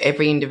experience for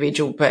every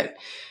individual, but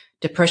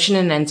depression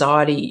and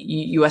anxiety,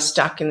 you are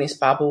stuck in this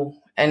bubble.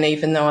 And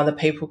even though other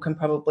people can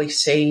probably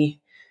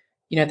see,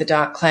 the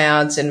dark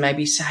clouds and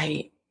maybe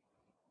say,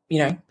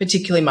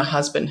 particularly my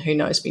husband, who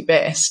knows me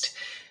best,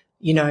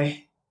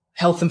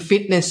 health and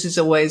fitness has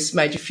always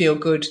made you feel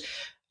good.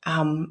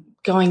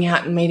 Going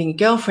out and meeting a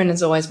girlfriend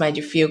has always made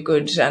you feel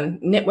good, and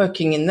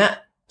networking in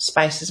that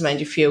space has made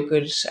you feel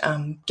good.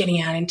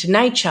 Getting out into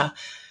nature.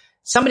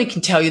 Somebody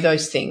can tell you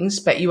those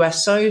things, but you are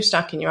so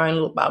stuck in your own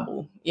little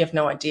bubble, you have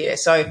no idea.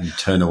 So you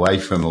turn away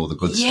from all the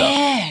good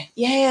stuff.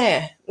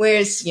 Yeah.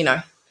 Whereas,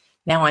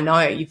 now I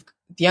know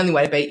the only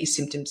way to beat your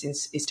symptoms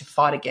is to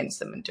fight against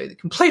them and do the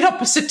complete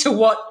opposite to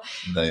what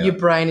your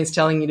brain is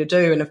telling you to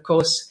do. And, of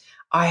course,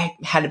 I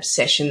had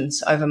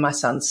obsessions over my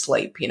son's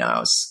sleep. I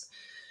was,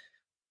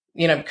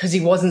 because he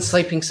wasn't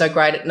sleeping so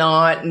great at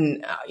night,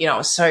 and, I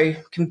was so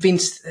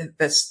convinced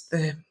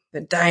that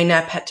the day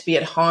nap had to be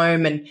at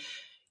home, and,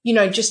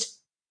 just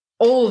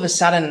all of a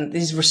sudden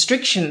these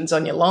restrictions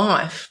on your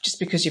life just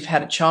because you've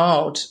had a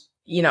child,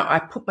 I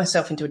put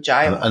myself into a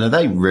jail. And are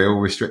they real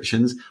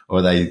restrictions, or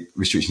are they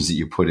restrictions that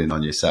you put in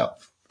on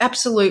yourself?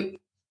 Absolute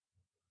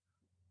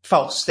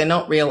false. They're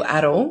not real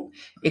at all.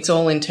 It's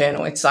all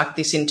internal. It's like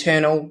this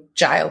internal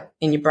jail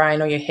in your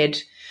brain or your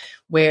head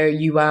where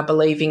you are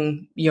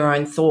believing your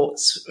own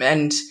thoughts,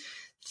 and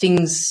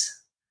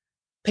things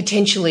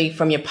potentially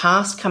from your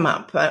past come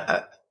up.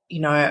 I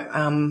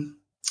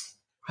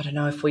don't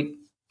know if we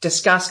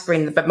discussed,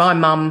 Bryn, but my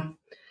mum,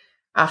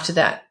 after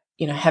that,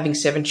 having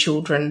 7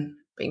 children,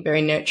 being a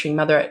very nurturing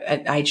mother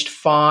at aged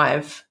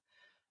 5,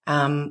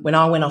 when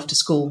I went off to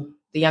school,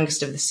 the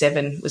youngest of the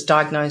 7 was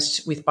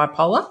diagnosed with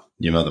bipolar.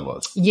 Your mother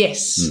was?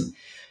 Yes.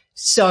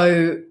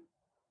 So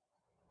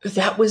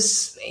that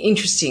was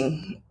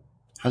interesting.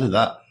 How did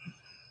that?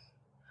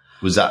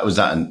 Was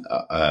that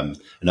an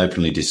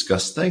openly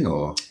discussed thing,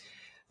 or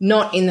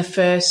not in the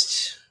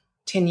first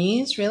 10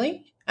 years,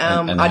 really?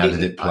 And how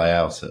did it play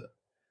out?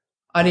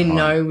 I didn't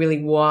know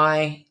really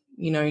why.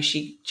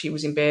 She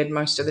was in bed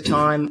most of the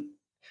time,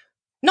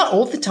 not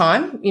all the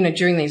time.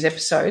 During these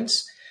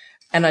episodes,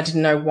 and I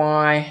didn't know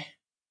why.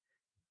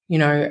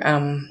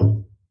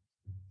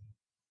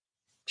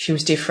 She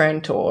was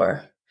different,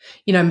 or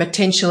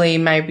potentially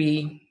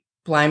maybe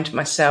blamed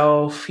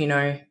myself.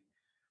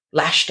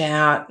 Lashed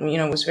out.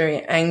 Was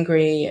very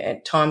angry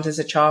at times as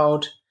a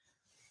child.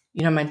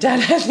 My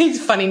dad had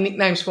these funny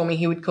nicknames for me.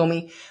 He would call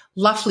me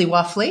Luffly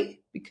Wuffly,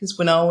 because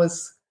when I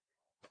was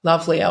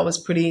lovely, I was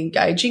pretty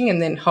engaging,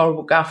 and then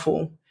Horrible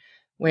Guffle,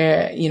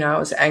 where, I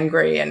was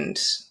angry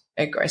and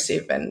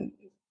aggressive, and,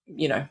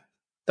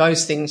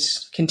 those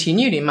things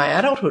continued in my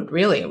adulthood,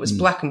 really. It was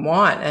black and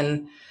white.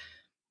 And,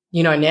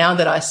 now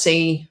that I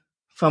see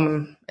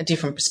from a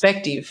different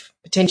perspective,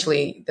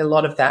 potentially a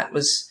lot of that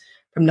was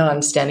from not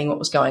understanding what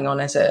was going on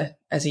as a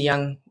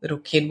young little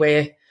kid,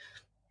 where,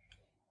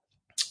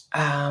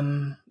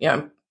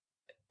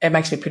 it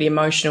makes me pretty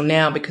emotional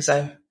now, because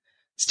I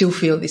still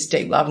feel this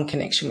deep love and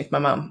connection with my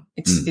mum.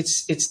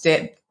 It's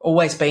there,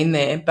 always been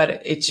there,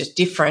 but it's just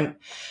different.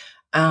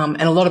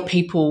 And a lot of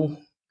people,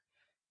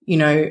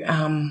 they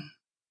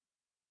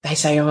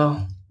say,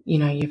 oh,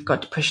 you've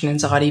got depression,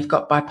 anxiety, you've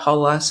got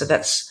bipolar. So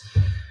that's,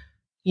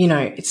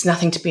 it's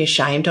nothing to be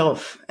ashamed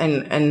of.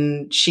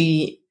 And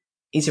she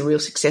is a real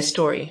success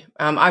story.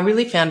 I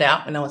really found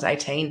out when I was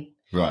 18.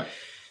 Right.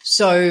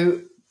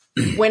 So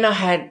when I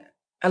had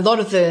a lot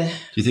of the...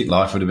 Do you think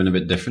life would have been a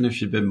bit different if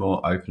she'd been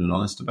more open and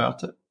honest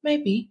about it?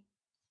 Maybe.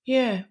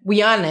 Yeah.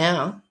 We are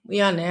now.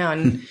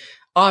 And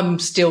I'm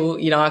still,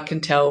 I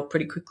can tell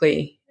pretty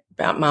quickly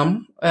about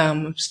Mum.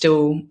 I'm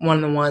still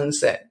one of the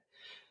ones that,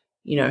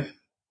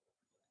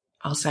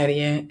 I'll say to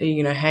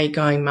you, how you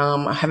going,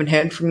 Mum? I haven't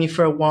heard from you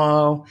for a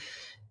while.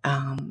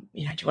 Do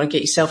you want to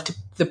get yourself to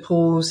the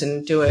pools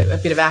and do a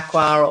bit of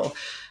aqua, or,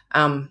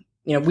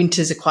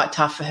 winters are quite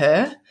tough for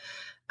her.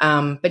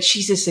 But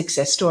she's a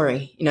success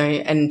story,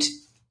 and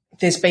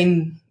there's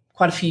been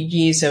quite a few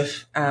years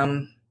of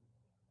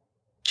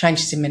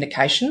changes in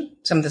medication.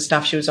 Some of the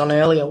stuff she was on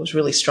earlier was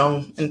really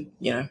strong, and,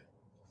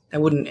 they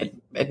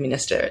wouldn't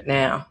administer it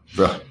now.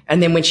 Right.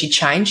 And then when she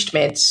changed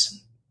meds,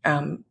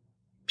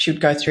 she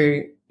would go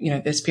through,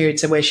 there's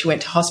periods where she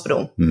went to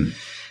hospital,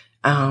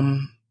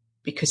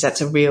 because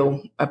that's a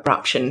real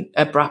abrupt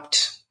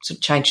sort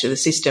of change to the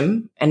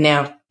system. And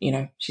now,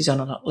 she's on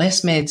a lot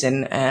less meds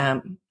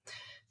and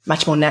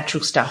much more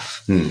natural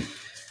stuff. But,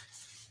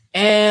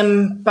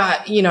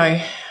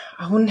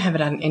 I wouldn't have it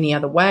done any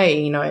other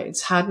way.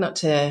 It's hard not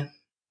to,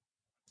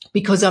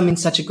 because I'm in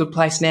such a good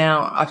place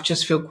now, I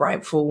just feel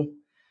grateful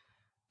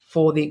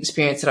for the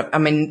experience that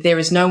there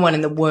is no one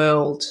in the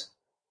world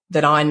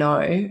that I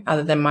know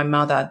other than my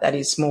mother that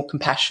is more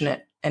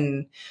compassionate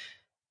and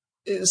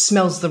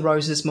smells the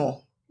roses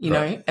more, you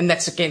know, and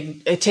that's,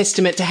 again, a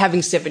testament to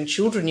having 7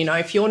 children.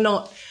 If you're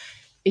not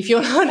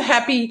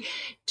happy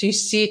to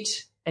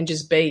sit and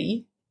just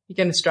be, you're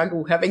going to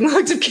struggle having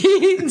loads of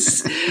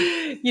kids,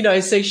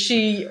 so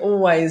she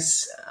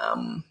always,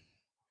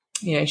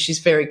 she's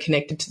very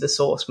connected to the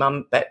source,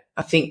 Mum. But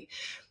I think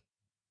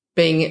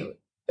being,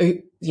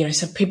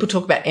 so people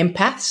talk about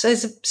empaths.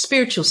 There's a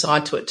spiritual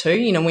side to it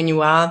too. When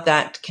you are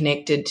that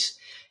connected,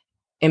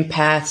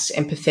 empaths,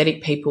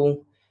 empathetic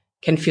people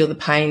can feel the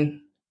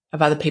pain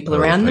of other people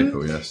around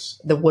them, yes.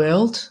 The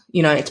world.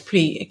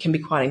 It can be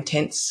quite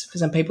intense for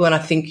some people. And I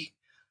think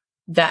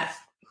that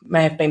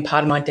may have been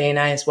part of my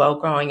DNA as well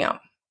growing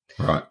up.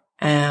 Right.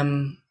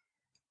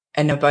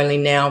 And I've only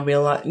now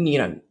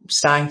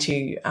starting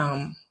to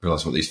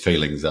realise what these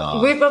feelings are.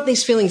 What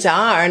these feelings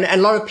are. And a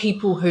lot of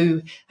people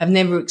who have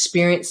never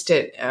experienced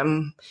it,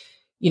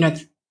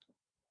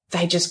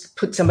 they just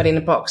put somebody in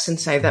a box and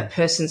say that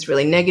person's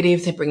really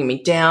negative, they're bringing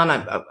me down,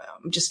 I'm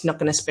just not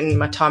going to spend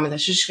my time with them, I'm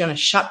just going to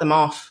shut them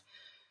off,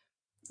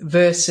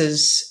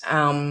 versus,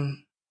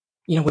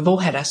 we've all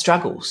had our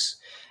struggles,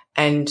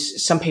 and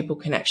some people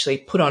can actually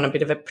put on a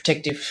bit of a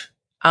protective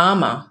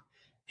armour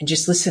and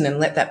just listen and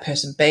let that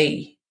person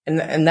be.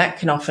 And that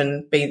can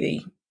often be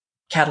the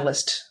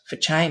catalyst for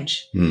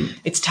change.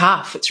 It's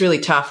tough. It's really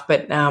tough.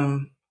 But,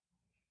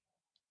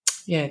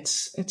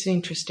 it's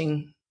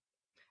interesting.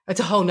 It's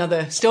a whole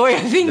nother story, I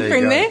think,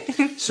 from there.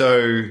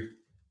 So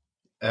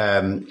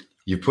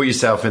you put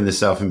yourself in the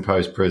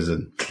self-imposed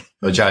prison,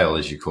 or jail,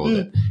 as you call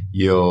it.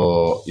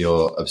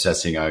 You're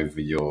obsessing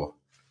over your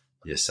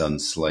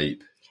son's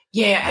sleep.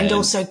 Yeah, and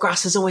also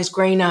grass is always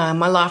greener.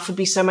 My life would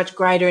be so much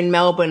greater in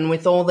Melbourne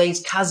with all these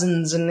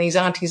cousins and these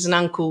aunties and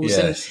uncles,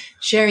 and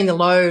sharing the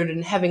load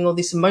and having all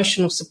this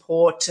emotional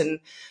support, and,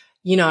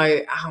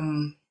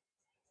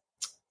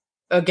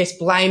 I guess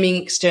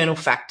blaming external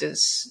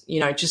factors,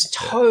 just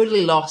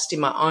totally lost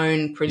in my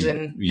own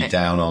prison. You're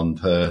down on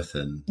Perth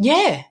and...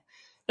 Yeah.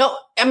 No,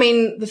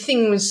 the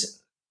thing was,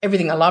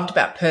 everything I loved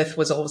about Perth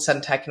was all of a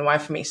sudden taken away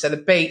from me. So the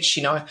beach,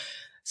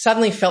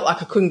 suddenly felt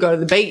like I couldn't go to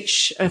the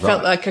beach. I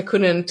felt like I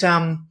couldn't,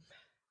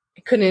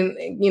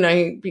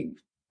 be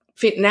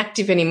fit and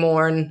active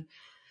anymore. And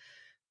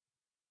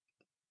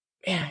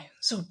yeah,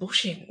 it's all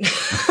bullshit.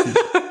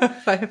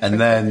 And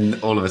then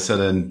all of a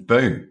sudden,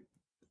 boom,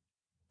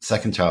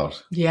 second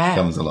child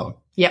comes along.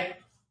 Yep.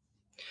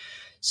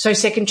 So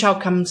second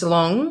child comes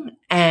along,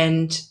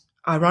 and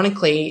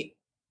ironically,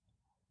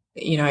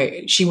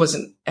 she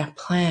wasn't our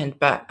plan,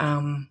 but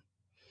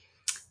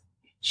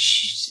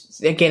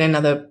again,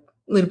 another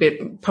little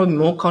bit probably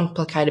more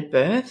complicated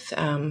birth.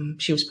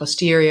 She was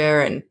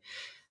posterior, and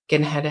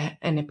again had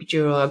an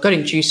epidural. I got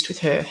induced with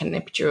her, had an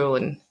epidural,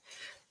 and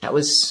that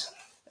was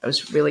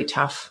really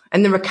tough.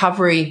 And the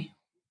recovery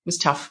was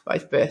tough,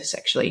 both births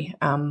actually.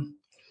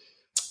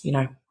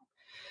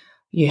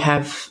 You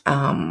have,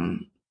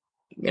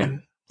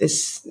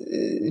 there's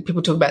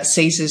people talk about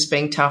Caesars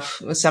being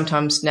tough.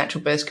 Sometimes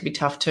natural births could be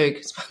tough too,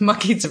 because my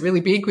kids are really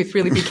big with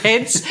really big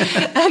heads,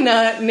 and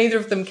neither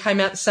of them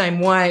came out the same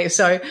way.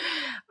 So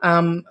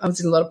I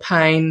was in a lot of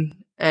pain,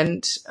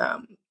 and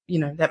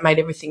that made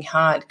everything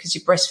hard because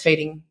you're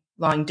breastfeeding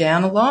lying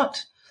down a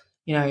lot.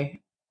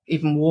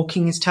 Even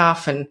walking is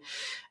tough, and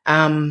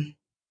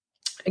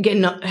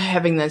again, not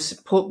having the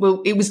support.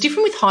 Well, it was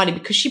different with Heidi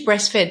because she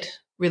breastfed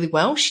really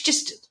well. She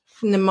just,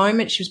 from the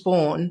moment she was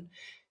born,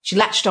 she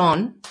latched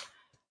on,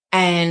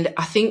 and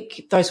I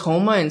think those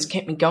hormones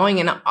kept me going.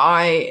 And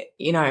my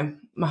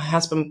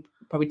husband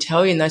would probably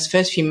tell you, in those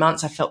first few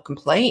months I felt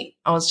complete.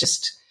 I was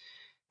just,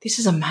 this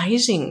is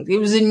amazing. It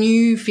was a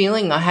new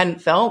feeling I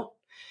hadn't felt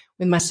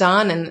with my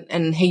son,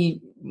 and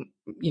he,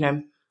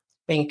 being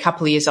a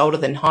couple of years older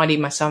than Heidi,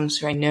 my son was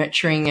very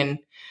nurturing, and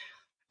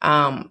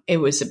it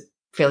was a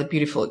fairly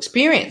beautiful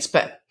experience.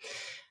 But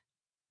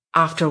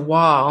after a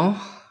while,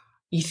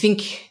 you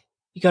think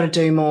you got to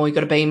do more, you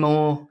got to be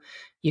more,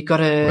 you got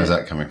to. Where's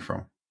that coming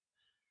from?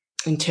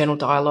 Internal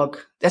dialogue.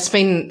 That's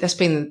been this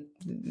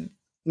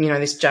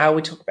jail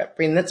we talk about,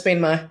 Bryn. That's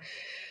been my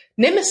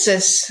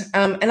nemesis,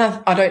 and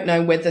I don't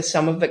know whether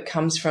some of it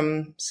comes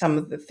from some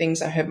of the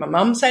things I heard my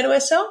mum say to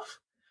herself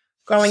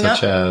growing up.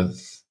 Such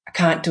as, I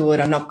can't do it.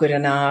 I'm not good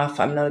enough.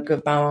 I'm not a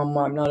good mum.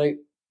 I'm not a,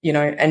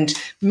 and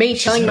me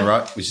telling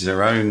which is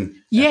her own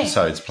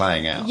episodes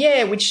playing out.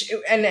 Yeah, which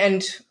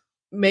and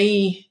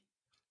me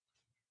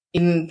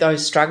in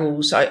those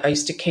struggles, I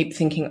used to keep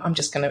thinking, I'm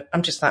just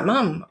like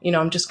mum.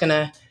 I'm just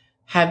gonna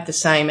have the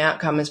same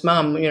outcome as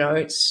mum.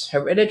 It's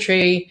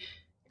hereditary.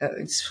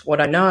 It's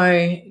what I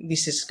know.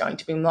 This is going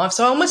to be my life.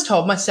 So I almost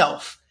told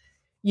myself,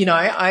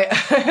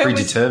 I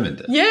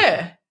predetermined it.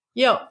 Yeah.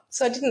 Yeah.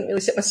 So I didn't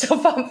really set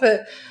myself up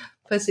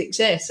for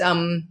success.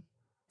 And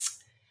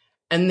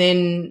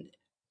then,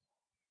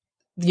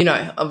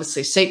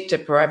 obviously sleep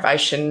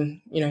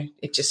deprivation,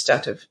 it just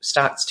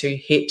starts to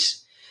hit.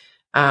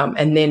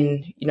 And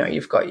then,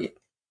 you've got,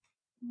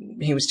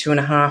 he was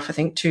 2.5, I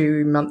think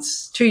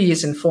 2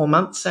 years and 4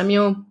 months,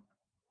 Samuel,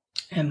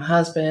 and my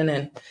husband,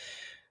 and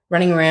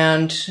running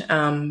around,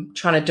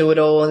 trying to do it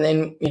all. And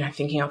then,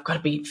 thinking I've got to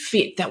be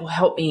fit, that will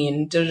help me.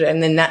 And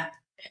then that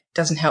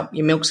doesn't help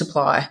your milk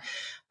supply.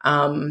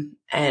 And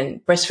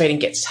breastfeeding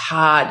gets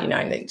hard,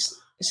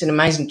 it's an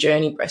amazing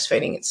journey,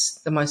 breastfeeding.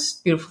 It's the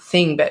most beautiful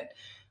thing, but,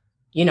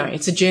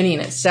 it's a journey in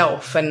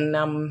itself. And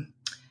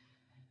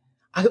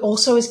I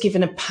also was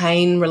given a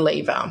pain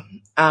reliever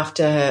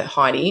after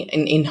Heidi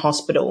in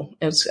hospital.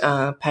 It was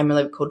a pain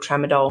reliever called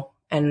Tramadol,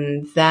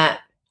 and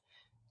that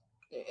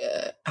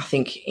I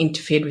think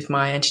interfered with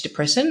my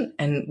antidepressant.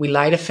 And we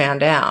later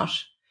found out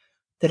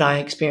that I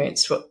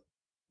experienced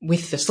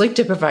with the sleep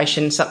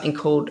deprivation something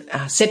called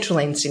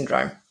sertraline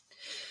syndrome.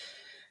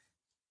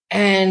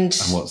 And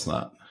what's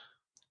that?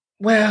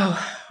 Well,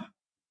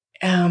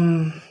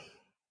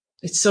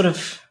 it's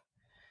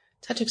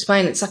it's hard to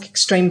explain. It's like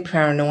extreme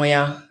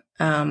paranoia.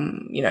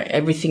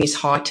 Everything is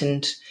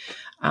heightened.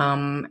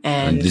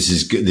 And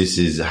this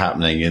is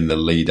happening in the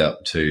lead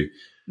up to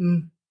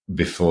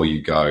before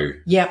you go.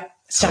 Yeah.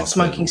 Start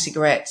smoking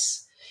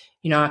cigarettes.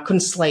 I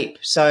couldn't sleep.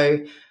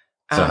 So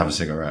have a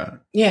cigarette.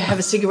 Yeah. Have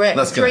a cigarette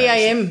at 3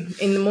 a.m.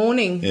 in the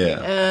morning.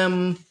 Yeah.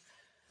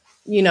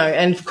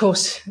 And of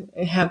course,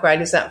 how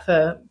great is that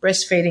for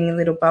breastfeeding a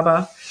little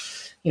bubba?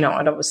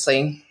 I'd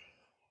obviously,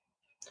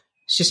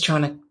 it's just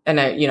trying to, and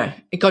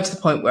it got to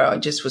the point where I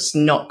just was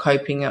not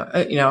coping.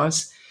 My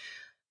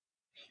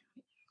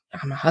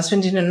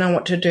husband didn't know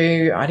what to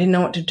do. I didn't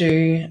know what to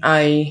do.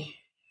 I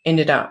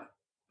ended up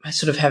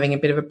sort of having a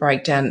bit of a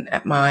breakdown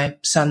at my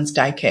son's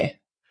daycare.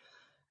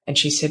 And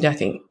she said, I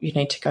think you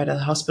need to go to the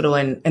hospital,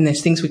 and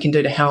there's things we can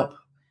do to help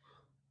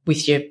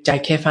with your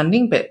daycare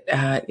funding, but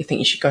I think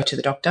you should go to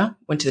the doctor.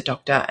 Went to the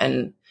doctor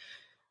and,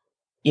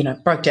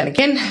 broke down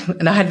again.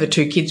 And I had the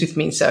 2 kids with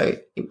me, so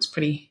it was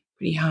pretty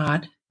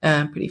hard,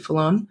 pretty full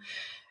on.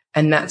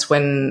 And that's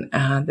when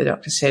the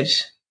doctor said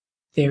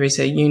there is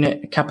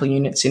a couple of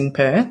units in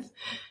Perth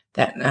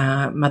that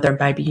mother and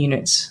baby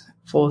units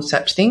for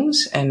such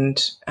things.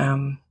 And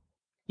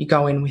you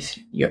go in with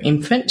your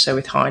infant, so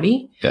with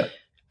Heidi. Yeah.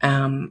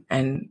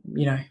 And,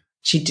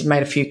 she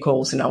made a few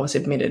calls, and I was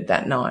admitted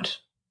that night.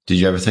 Did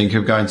you ever think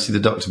of going to see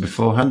the doctor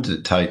beforehand? Did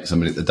it take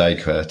somebody at the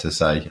daycare to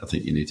say, I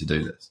think you need to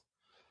do this?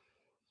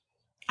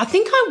 I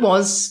think I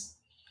was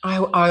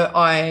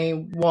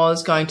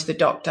going to the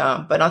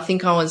doctor, but I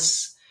think I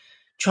was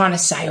trying to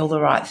say all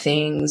the right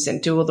things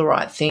and do all the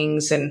right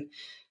things and,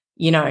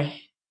 you know,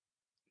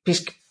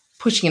 just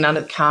pushing it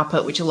under the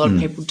carpet, which a lot of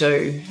people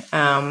do.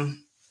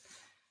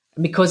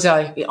 Because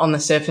I, on the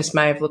surface,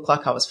 may have looked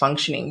like I was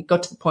functioning, it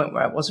got to the point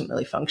where I wasn't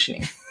really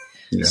functioning.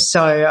 Yeah.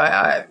 So,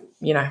 I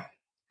you know,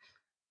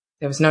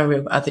 there was no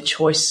real other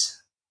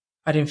choice.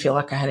 I didn't feel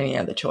like I had any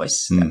other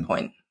choice at that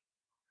point.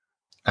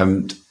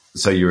 And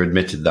so you were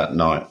admitted that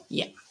night.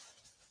 Yeah.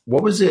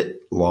 What was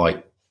it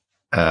like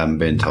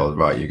being told,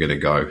 right, you're going to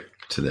go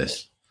to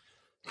this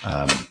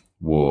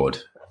ward?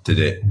 Did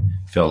it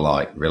feel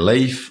like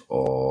relief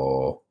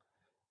or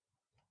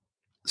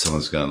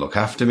someone's going to look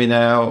after me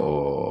now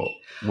or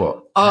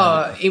what?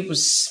 Oh, it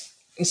was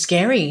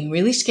scary,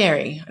 really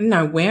scary. I didn't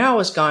know where I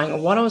was going or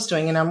what I was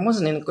doing, and I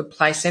wasn't in a good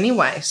place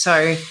anyway.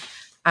 So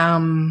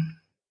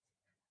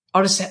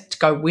I just had to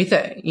go with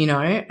it, you know,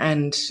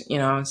 and, you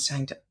know, I was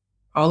saying to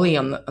Ollie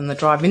on the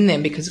drive in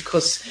there because, of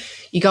course,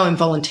 you go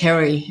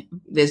involuntary.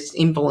 There's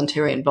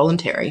involuntary and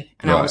voluntary,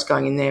 and I was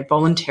going in there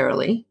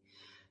voluntarily,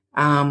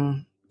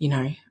 you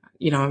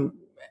know,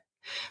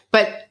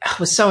 but I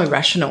was so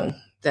irrational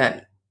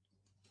that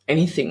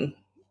anything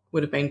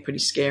would have been pretty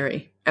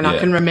scary. And I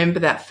can remember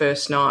that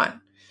first night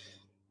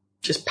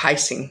just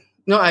pacing,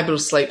 not able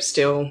to sleep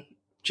still,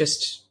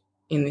 just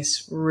in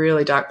this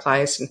really dark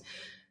place and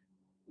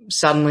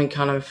suddenly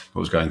kind of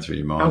what was going through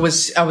your mind? I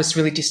was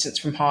really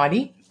distanced from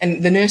Heidi.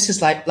 And the nurses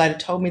later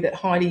told me that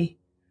Heidi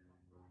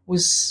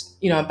was,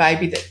 you know, a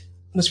baby that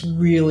was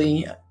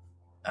really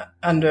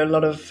under a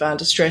lot of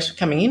distress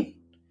coming in.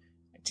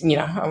 You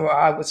know,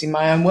 I was in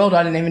my own world.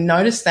 I didn't even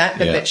notice that,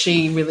 but that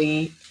she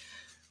really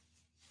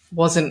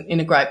wasn't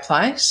in a great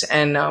place.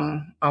 And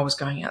I was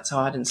going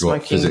outside and smoking.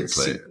 What,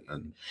 physically?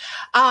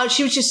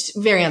 She was just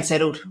very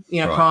unsettled,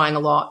 you know, crying a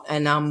lot.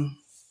 And,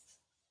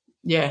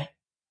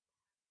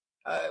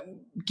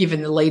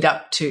 given the lead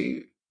up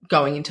to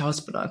going into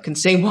hospital, I can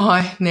see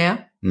why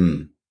now.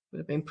 Would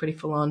have been pretty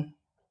full on.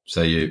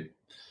 So you're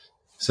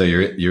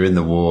in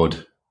the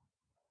ward.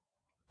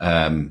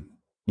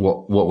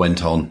 What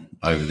went on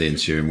over the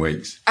ensuing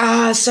weeks?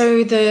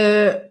 So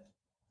the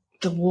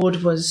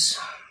ward was,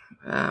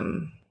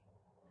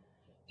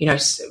 you know,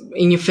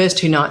 in your first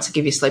 2 nights they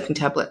give you sleeping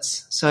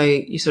tablets. So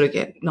you sort of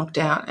get knocked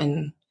out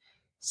and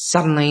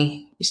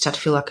suddenly you start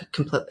to feel like a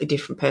completely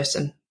different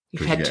person.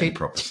 You had 2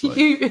 nights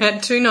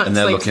and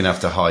they're sleep. Looking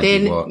after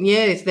Heidi.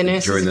 The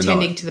nurse is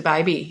attending to the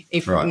baby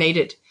if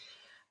needed.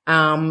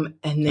 And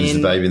then is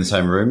the baby in the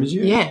same room as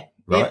you? Yeah,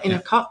 right, in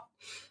a cot.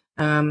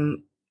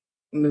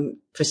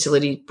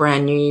 Facility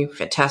brand new,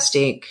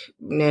 fantastic.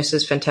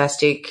 Nurses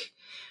fantastic.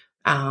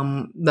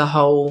 The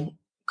whole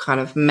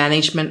kind of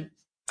management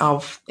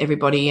of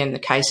everybody and the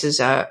cases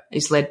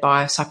is led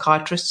by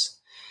psychiatrists,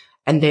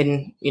 and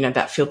then, you know,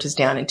 that filters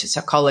down into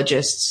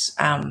psychologists,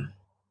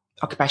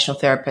 occupational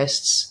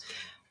therapists,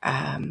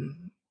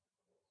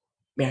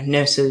 you know,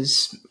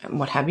 nurses and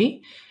what have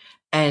you.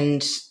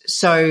 And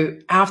so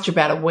after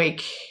about a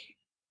week,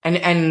 and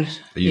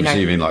are you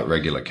receiving like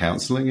regular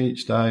counselling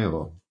each day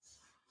or?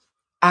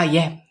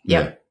 Yeah.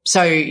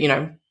 So, you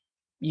know,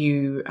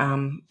 you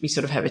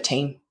sort of have a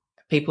team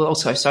of people,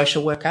 also a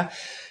social worker.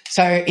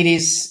 So it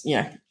is, you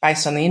know,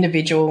 based on the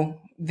individual,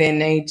 their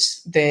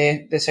needs,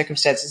 their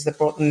circumstances that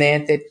brought them there.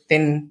 They're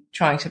then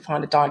trying to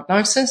find a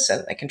diagnosis so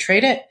that they can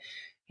treat it.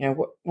 You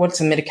know, what's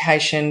the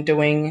medication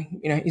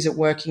doing? You know, is it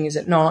working? Is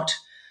it not?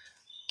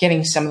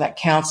 Getting some of that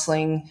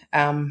counselling.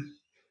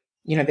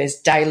 You know, there's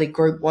daily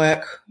group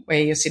work where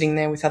you're sitting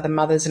there with other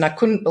mothers, and I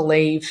couldn't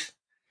believe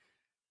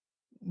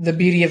the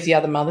beauty of the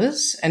other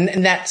mothers, and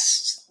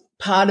that's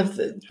part of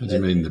the. What do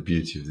you mean the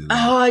beauty of the other?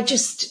 Oh, I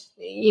just,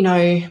 you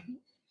know,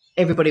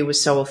 everybody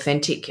was so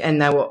authentic,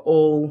 and they were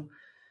all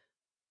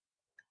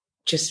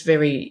just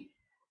very,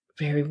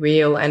 very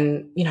real.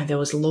 And, you know, there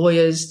was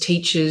lawyers,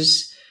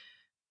 teachers.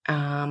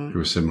 Who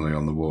were similarly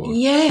on the ward.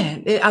 Yeah,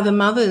 there are other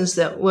mothers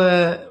that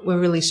were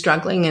really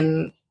struggling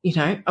and, you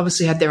know,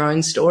 obviously had their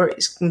own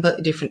stories,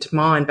 completely different to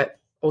mine, but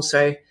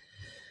also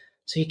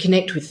so you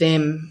connect with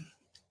them.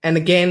 And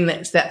again,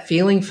 that's that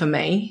feeling for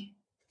me.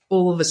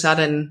 All of a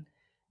sudden,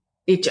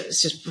 it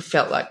just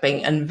felt like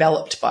being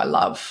enveloped by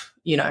love.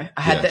 You know,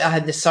 I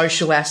had the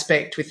social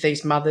aspect with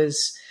these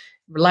mothers,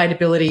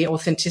 relatability,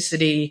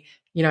 authenticity,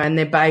 you know, and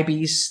their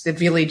babies. The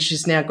village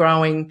is now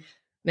growing.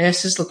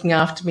 Nurses looking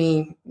after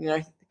me, you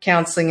know,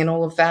 counselling and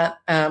all of that.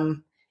 I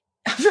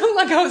felt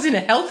like I was in a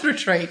health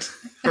retreat.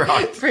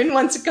 Right. For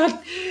once it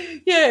got,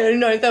 you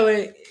know, they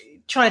were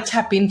trying to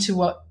tap into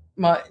what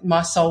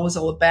my soul was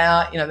all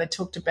about. You know, they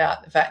talked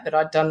about the fact that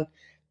I'd done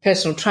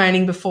personal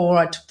training before.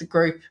 I took the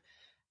group,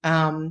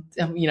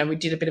 you know, we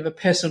did a bit of a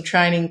personal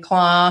training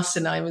class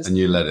and And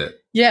you led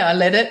it? Yeah, I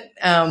led it.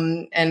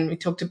 And we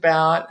talked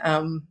about,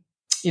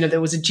 you know, there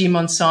was a gym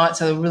on site,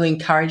 so they were really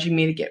encouraging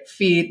me to get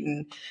fit,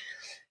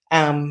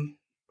 and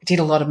did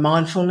a lot of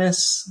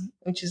mindfulness,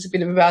 which is a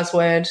bit of a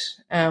buzzword.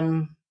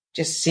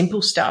 just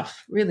simple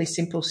stuff, really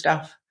simple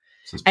stuff.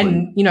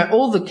 And,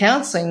 all the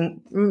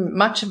counselling,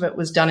 much of it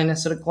was done in a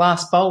sort of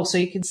glass bowl so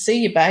you could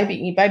see your baby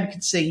and your baby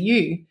could see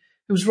you,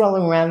 who was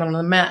rolling around on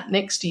the mat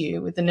next to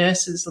you with the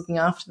nurses looking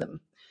after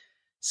them.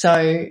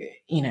 So,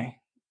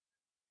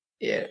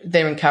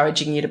 they're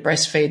encouraging you to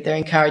breastfeed. They're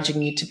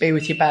encouraging you to be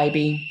with your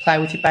baby, play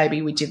with your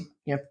baby. We did,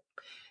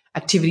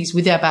 activities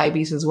with our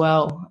babies as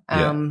well.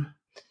 Yeah.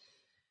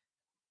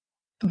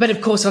 But,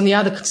 of course, on the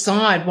other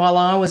side, while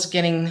I was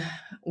getting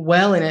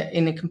well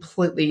in a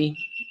completely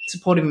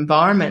supportive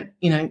environment,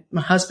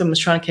 my husband was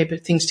trying to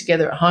keep things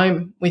together at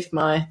home with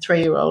my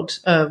 3-year-old,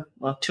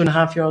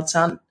 2.5-year-old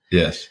son.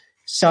 Yes.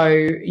 So,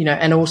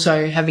 and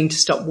also having to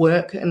stop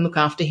work and look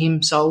after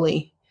him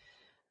solely.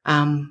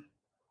 That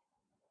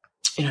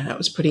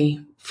was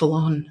pretty full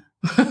on.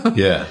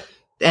 Yeah.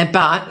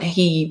 But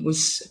he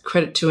was,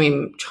 credit to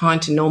him, trying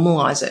to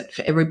normalise it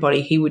for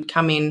everybody. He would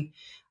come in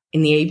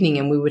the evening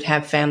and we would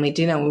have family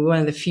dinner. We were one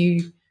of the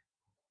few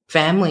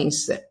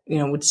families that,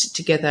 would sit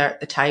together at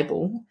the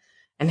table.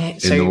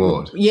 And so, in the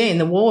ward? Yeah, in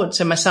the ward.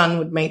 So my son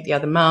would meet the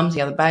other mums,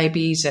 the other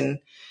babies, and,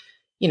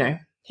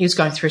 he was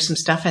going through some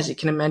stuff, as you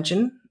can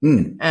imagine.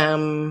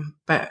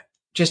 But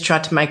just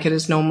tried to make it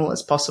as normal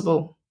as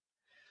possible.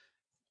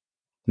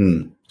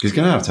 He's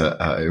going to have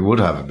to, it would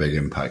have a big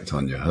impact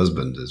on your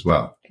husband as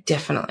well.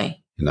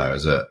 Definitely. I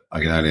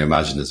can only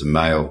imagine as a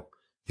male,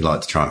 you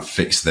like to try and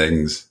fix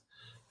things,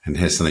 and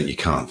here's something you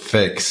can't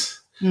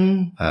fix.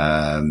 But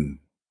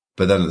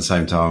then at the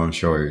same time, I'm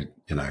sure,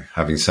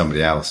 having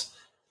somebody else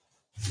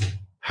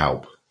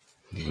help.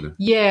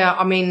 Yeah,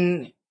 I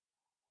mean,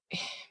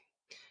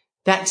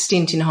 that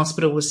stint in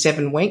hospital was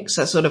 7 weeks.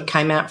 I sort of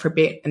came out for a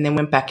bit and then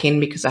went back in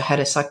because I had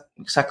a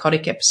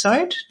psychotic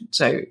episode.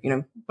 So,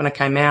 when I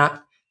came out,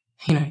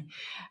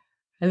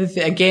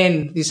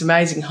 again, this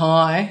amazing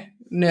high,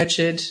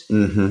 nurtured,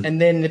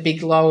 and then the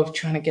big low of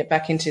trying to get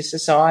back into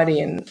society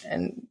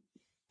and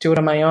do it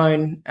on my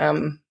own.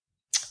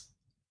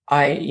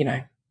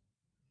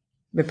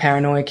 The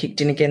paranoia kicked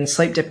in again,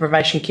 sleep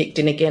deprivation kicked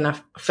in again. I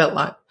felt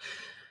like,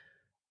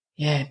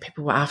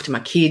 people were after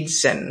my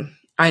kids, and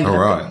I ended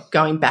up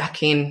going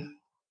back in.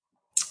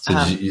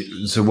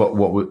 So, what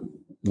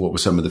were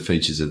some of the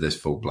features of this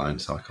full-blown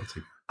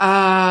psychotic?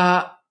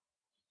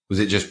 Was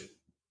it just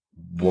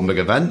one big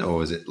event, or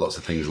was it lots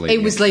of things leading?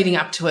 It was leading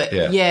up to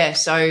it. Yeah.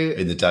 So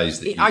in the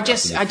days that I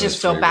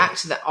just fell back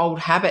to the old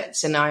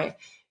habits, and I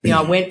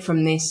went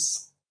from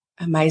this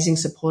amazing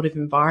supportive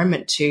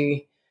environment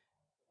to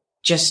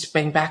just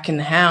being back in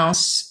the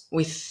house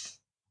with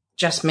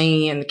just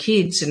me and the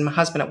kids and my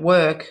husband at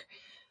work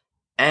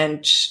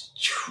and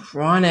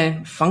trying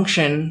to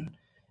function.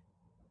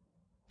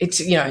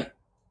 It's,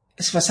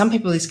 for some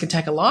people this can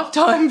take a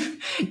lifetime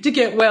to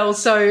get well.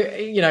 So,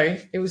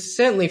 it was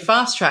certainly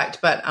fast-tracked,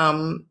 but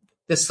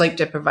the sleep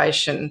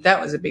deprivation,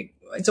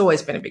 it's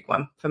always been a big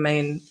one for me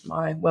and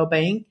my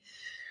well-being.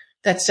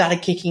 That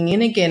started kicking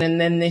in again, and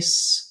then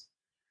this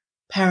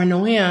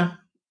paranoia,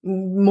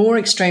 more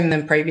extreme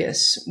than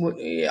previous.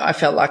 I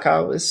felt like I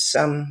was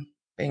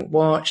being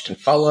watched and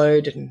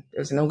followed, and there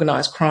was an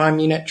organised crime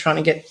unit trying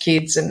to get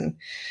kids. And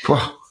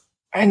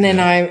then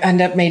I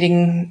ended up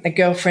meeting a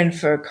girlfriend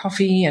for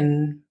coffee,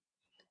 and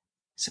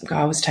some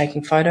guy was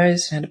taking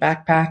photos, had a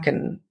backpack,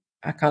 and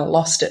I kind of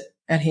lost it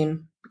at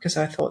him because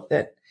I thought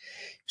that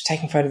he was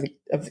taking photos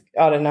of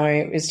I don't know.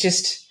 It was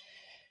just,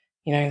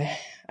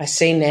 I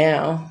see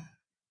now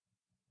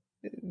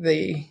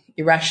the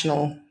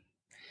irrational,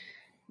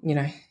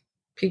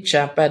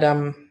 picture. But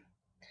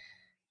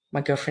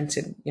my girlfriend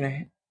said,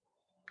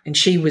 and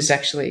she was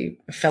actually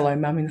a fellow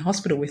mum in the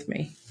hospital with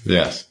me.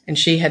 Yes. And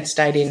she had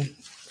stayed in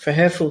for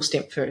her full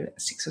stint for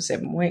 6 or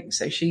 7 weeks.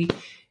 So she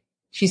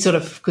sort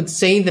of could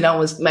see that I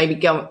was maybe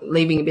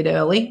leaving a bit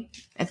early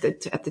at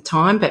the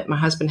time, but my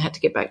husband had to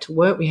get back to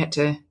work. We had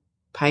to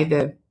pay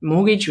the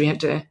mortgage. We had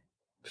to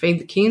feed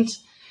the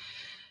kids.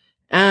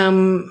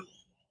 And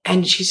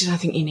she said, I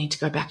think you need to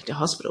go back into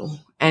hospital.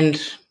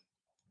 And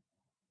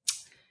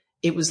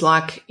it was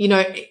like,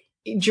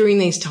 during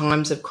these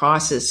times of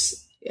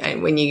crisis,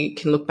 when you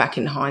can look back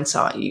in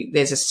hindsight,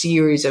 there's a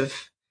series of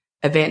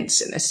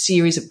events and a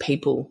series of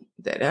people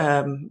that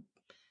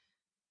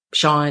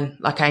shine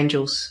like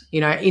angels.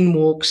 In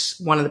walks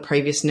one of the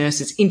previous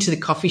nurses into the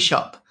coffee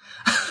shop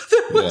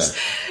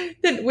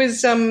that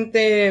was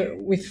there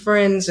with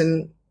friends,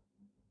 and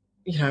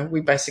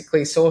we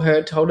basically saw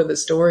her, told her the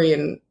story,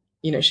 and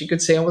she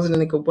could see I wasn't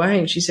in a good way,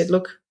 and she said,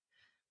 look,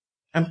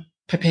 I'm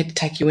prepared to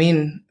take you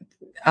in,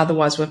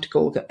 otherwise we'll have to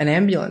call an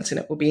ambulance and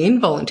it will be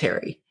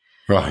involuntary.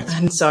 Right.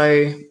 And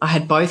so I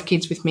had both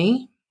kids with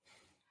me,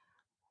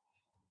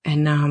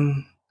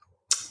 and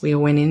we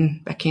all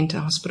went back into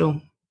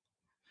hospital.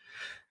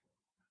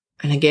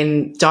 And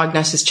again,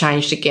 diagnosis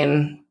changed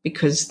again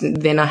because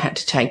then I had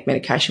to take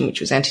medication, which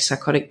was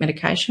antipsychotic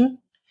medication,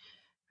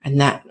 and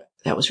that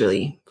was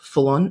really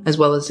full on, as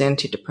well as the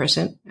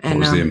antidepressant. And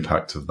what was the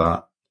impact of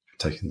that,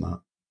 taking that?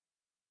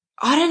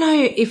 I don't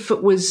know if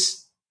it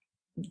was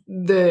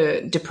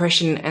the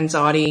depression,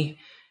 anxiety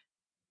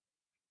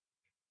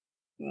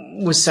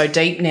was so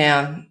deep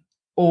now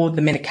or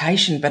the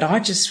medication, but I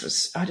just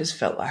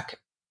felt like,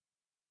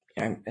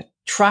 a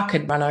truck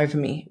had run over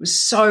me. It was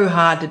so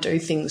hard to do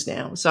things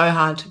now. It was so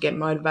hard to get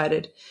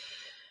motivated.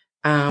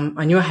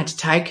 I knew I had to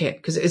take it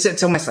because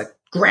it's almost like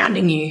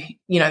grounding you.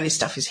 This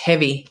stuff is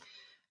heavy,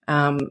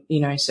 so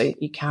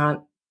you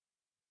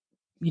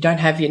don't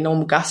have your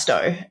normal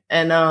gusto.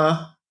 And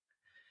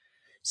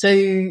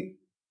so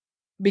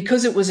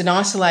because it was an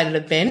isolated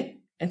event,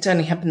 it's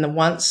only happened the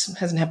once,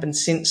 hasn't happened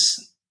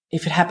since.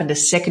 If it happened a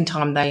second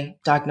time, they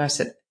diagnosed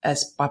it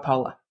as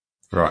bipolar.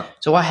 Right.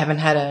 So I haven't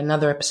had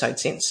another episode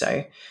since.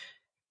 So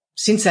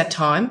since that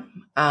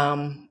time,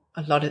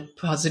 a lot of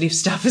positive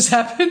stuff has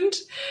happened,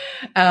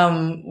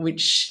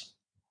 which,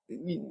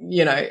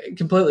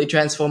 completely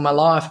transformed my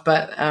life.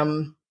 But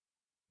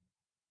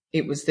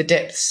it was the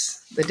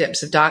depths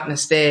of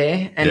darkness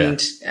there.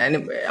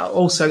 And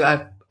also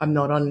I'm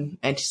not on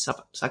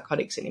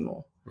antipsychotics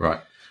anymore.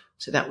 Right.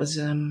 So that was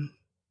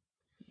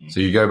So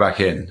you go back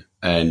in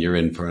and you're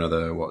in for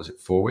another,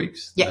 4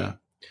 weeks? Yeah.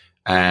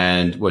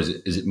 And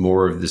is it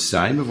more of the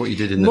same of what you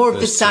did in the more first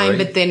of the same,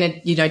 3? but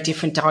then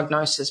different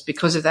diagnosis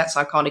because of that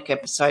psychotic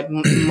episode.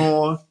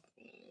 More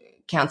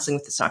counselling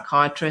with the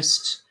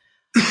psychiatrist,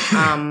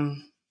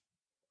 and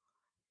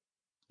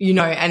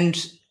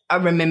I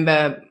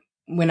remember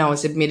when I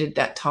was admitted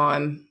that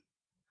time,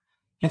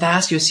 they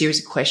asked you a series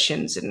of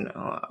questions, and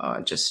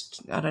I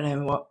don't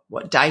know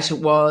what date it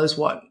was,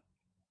 what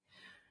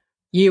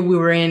year we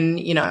were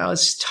in. I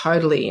was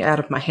totally out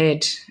of my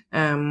head.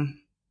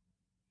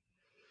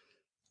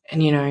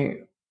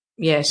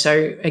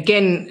 So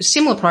again,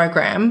 similar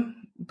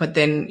program, but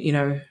then,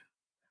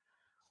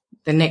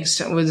 the next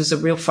was a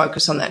real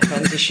focus on that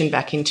transition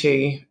back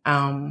into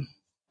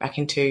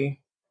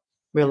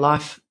real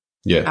life.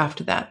 Yeah.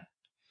 After that.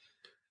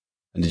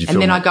 And did you?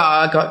 And then I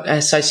got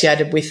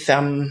associated with,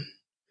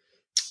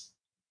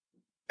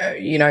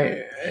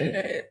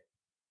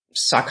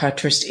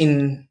 psychiatrist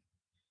in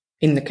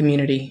the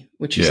community,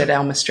 which is at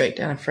Alma Street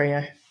down in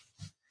Freo.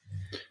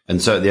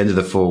 And so at the end of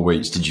the 4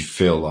 weeks, did you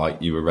feel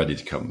like you were ready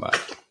to come back?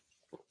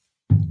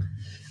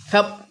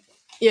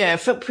 It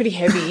felt pretty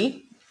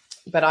heavy,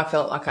 but I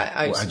felt like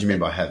I What do you mean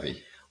by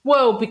heavy?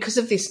 Well, because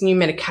of this new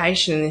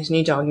medication and this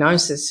new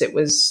diagnosis, it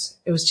was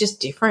just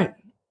different.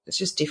 It's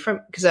just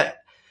different because I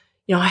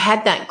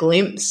had that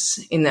glimpse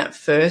in that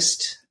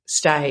first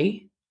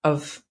stay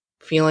of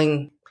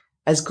feeling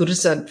as good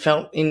as I'd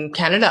felt in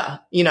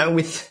Canada,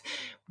 with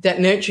that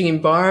nurturing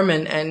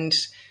environment and,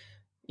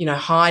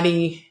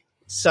 Heidi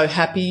so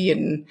happy.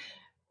 And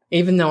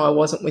even though I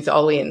wasn't with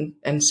Ollie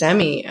and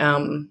Sammy,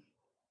 I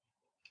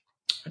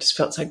just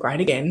felt so great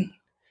again.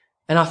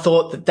 And I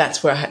thought that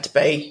that's where I had to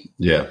be.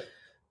 Yeah.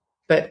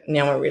 But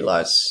now I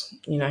realise,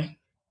 it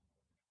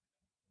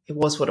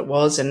was what it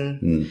was.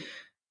 And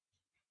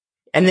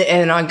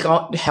I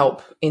got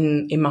help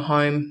in my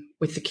home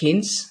with the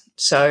kids.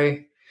 So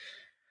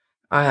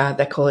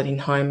they call it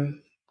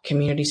in-home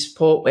community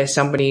support, where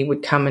somebody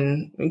would come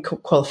and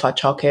qualified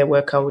childcare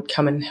worker would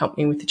come and help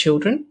me with the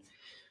children,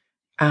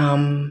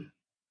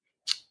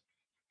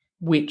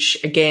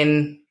 which,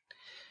 again,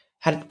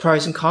 had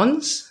pros and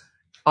cons.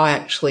 I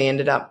actually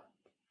ended up,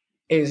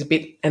 it was a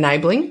bit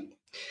enabling.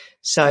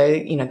 So,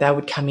 they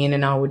would come in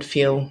and I would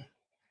feel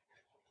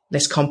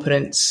less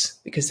competence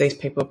because these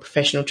people are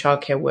professional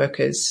childcare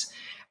workers.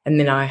 And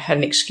then I had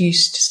an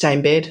excuse to stay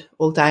in bed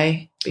all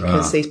day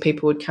because these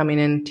people would come in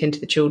and tend to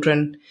the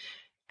children,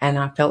 and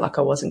I felt like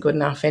I wasn't good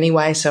enough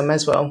anyway, so I might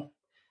as well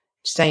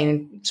stay in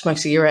and smoke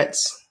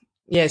cigarettes.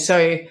 Yeah,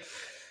 so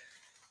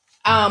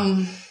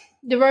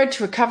the road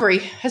to recovery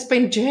has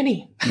been a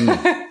journey.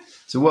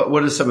 So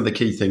what are some of the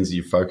key things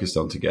you focused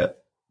on to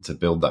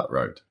build that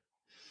road?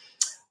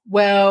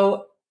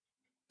 Well,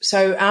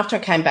 so after I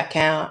came back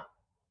out,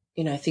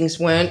 things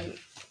weren't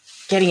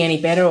getting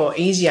any better or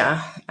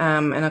easier,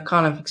 and I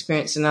kind of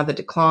experienced another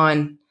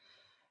decline.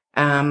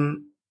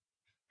 Kind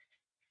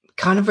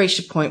of reached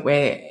a point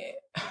where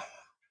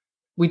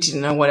we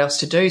didn't know what else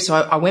to do. So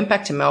I went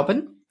back to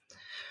Melbourne,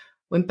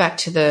 went back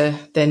to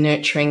the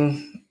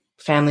nurturing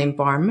family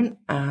environment,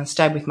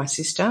 stayed with my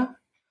sister,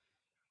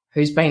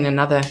 who's been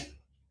another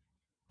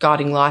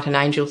guiding light and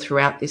angel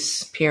throughout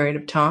this period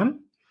of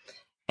time.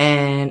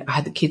 And I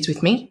had the kids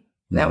with me.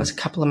 That was a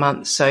couple of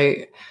months. So,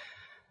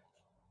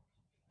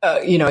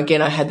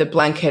 again, I had the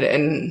blanket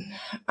and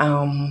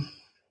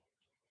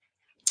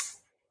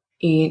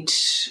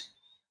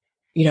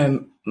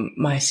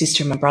my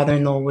sister and my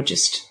brother-in-law were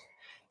just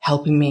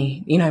helping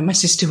me. My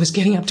sister was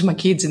getting up to my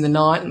kids in the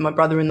night, and my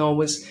brother-in-law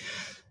was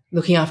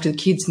looking after the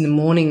kids in the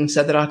morning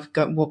so that I could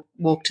go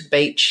walk to the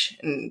beach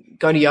and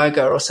go to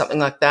yoga or something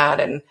like that.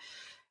 And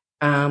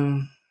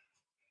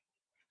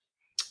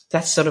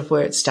that's sort of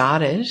where it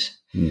started.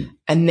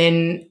 And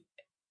then,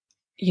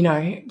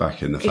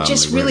 back in the family it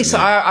just really, so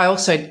I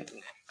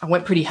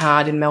went pretty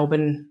hard in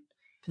Melbourne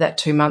for that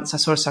 2 months. I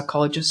saw a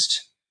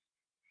psychologist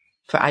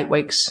for 8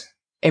 weeks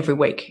every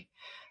week,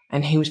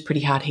 and he was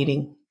pretty hard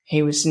hitting.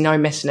 He was no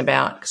messing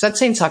about, because I'd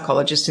seen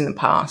psychologists in the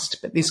past,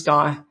 but this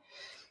guy,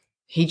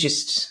 he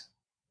just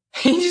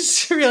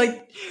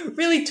really,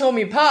 really tore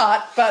me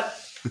apart. But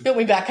built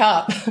me back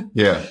up.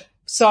 Yeah.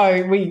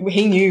 So we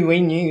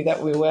knew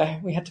that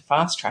we had to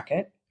fast track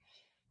it.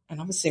 And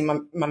obviously my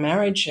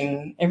marriage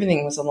and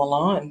everything was on the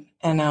line.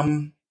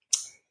 And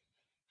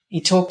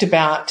he talked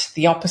about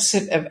the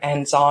opposite of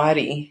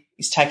anxiety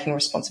is taking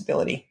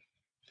responsibility.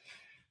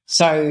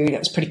 So that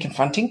was pretty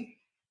confronting,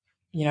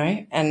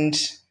 and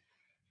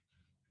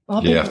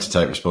you have to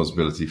take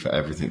responsibility for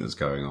everything that's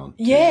going on.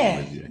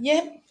 Yeah.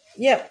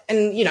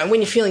 And,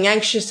 when you're feeling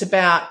anxious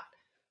about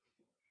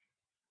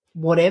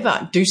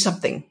whatever, do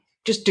something.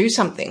 Just do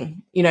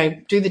something.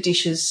 Do the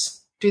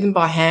dishes, do them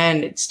by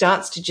hand. It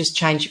starts to just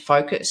change your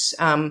focus.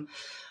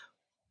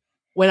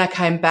 When I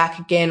came back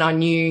again,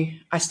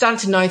 I started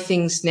to know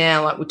things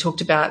now, like we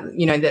talked about,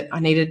 that I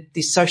needed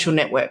this social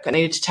network. I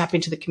needed to tap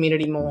into the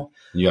community more.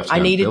 I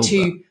needed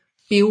to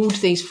build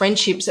these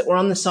friendships that were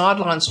on the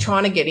sidelines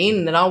trying to get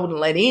in that I wouldn't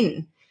let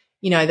in,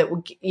 that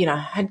would,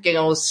 had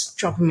girls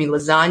dropping me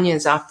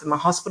lasagnas after my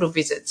hospital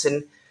visits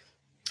and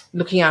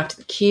looking after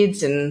the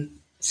kids, and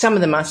some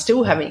of them I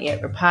still haven't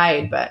yet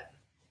repaid, but,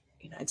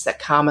 it's that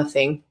karma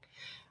thing.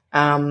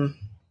 I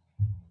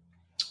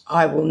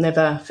will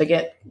never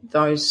forget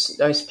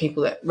those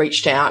people that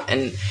reached out.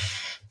 And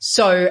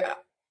so,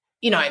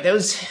 there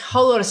was a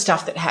whole lot of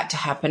stuff that had to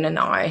happen, and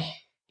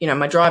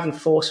my driving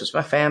force was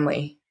my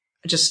family.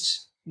 I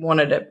just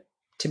wanted it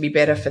to be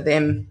better for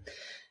them.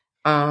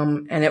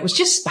 And it was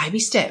just baby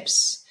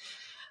steps.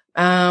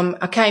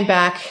 I came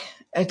back,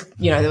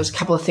 there was a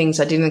couple of things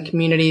I did in the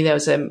community. There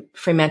was a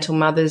Fremantle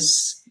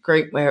Mothers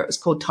group where it was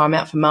called Time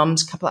Out for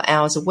Mums, a couple of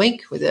hours a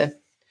week with a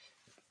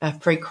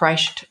free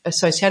creche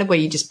associated, where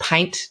you just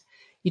paint,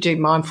 you do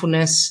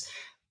mindfulness,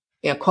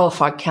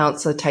 qualified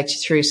counsellor takes you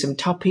through some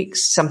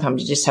topics.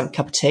 Sometimes you just have a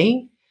cup of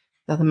tea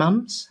with other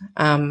mums.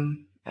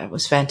 It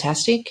was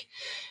fantastic.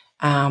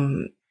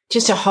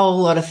 Just a whole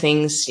lot of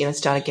things,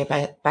 started to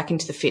get back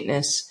into the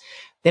fitness.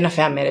 Then I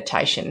found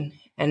meditation,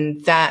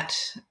 and that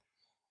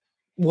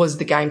was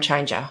the game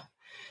changer.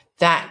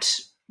 I've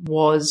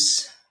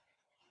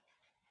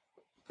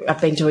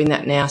been doing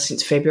that now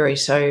since February,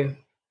 so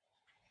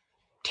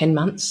 10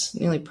 months,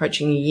 nearly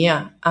approaching a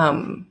year.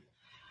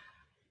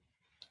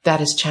 That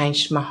has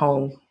changed my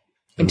whole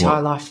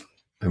entire life.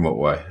 In what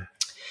way?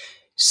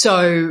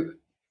 So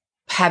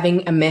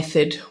having a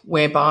method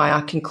whereby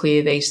I can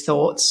clear these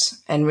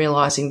thoughts and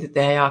realising that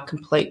they are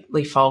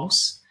completely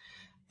false,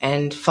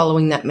 and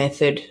following that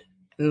method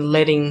and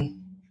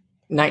letting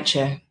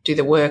nature do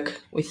the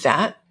work with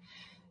that.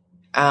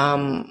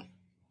 Let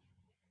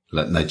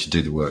nature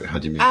do the work. How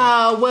do you mean?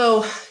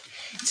 Well,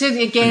 so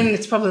again,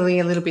 it's probably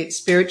a little bit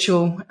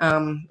spiritual.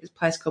 There's a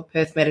place called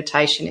Perth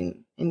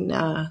Meditation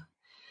in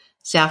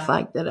South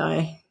Lake that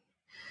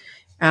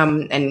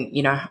I'm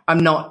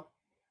not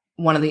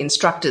one of the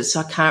instructors,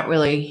 so I can't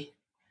really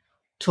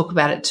talk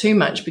about it too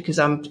much because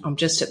I'm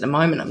just at the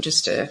moment, I'm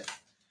just a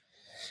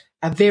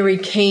very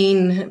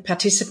keen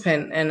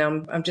participant, and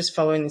I'm just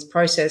following this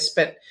process.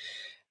 But,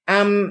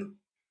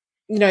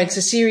 it's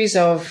a series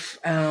of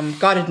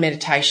guided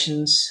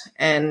meditations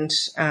and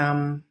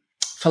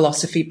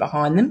philosophy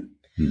behind them.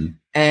 Mm-hmm.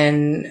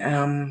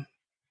 And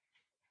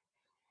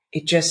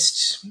it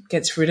just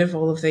gets rid of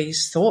all of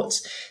these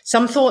thoughts.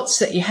 Some thoughts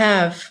that you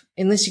have,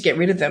 unless you get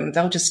rid of them,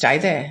 they'll just stay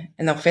there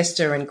and they'll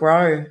fester and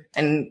grow.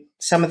 And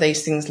some of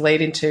these things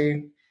lead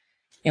into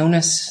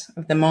illness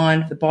of the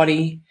mind, of the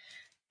body.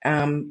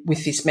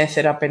 With this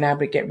method, I've been able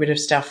to get rid of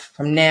stuff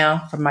from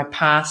my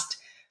past,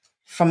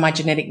 from my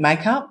genetic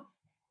makeup.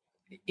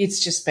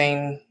 It's just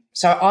been –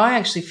 so I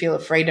actually feel a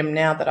freedom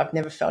now that I've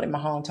never felt in my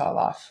whole entire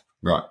life.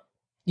 Right.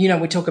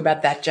 We talk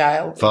about that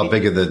jail. Far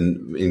bigger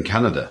than in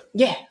Canada.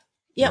 Yeah.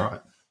 Yeah.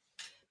 Right.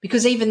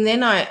 Because even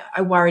then I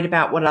worried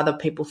about what other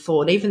people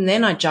thought. Even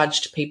then I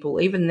judged people.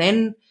 Even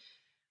then,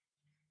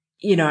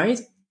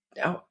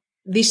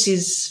 this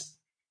is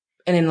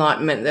an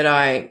enlightenment that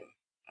I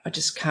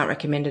just can't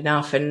recommend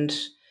enough. And,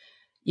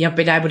 I've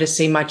been able to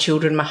see my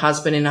children, my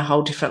husband in a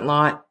whole different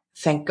light.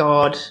 Thank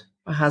God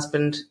my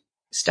husband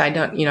stayed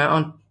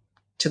on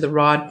to the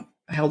ride,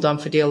 held on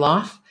for dear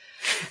life.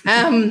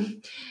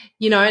 And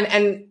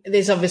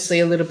there's obviously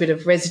a little bit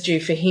of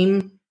residue for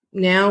him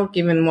now,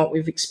 given what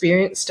we've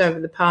experienced over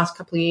the past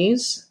couple of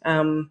years.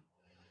 And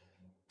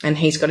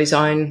he's got his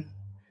own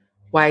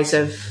ways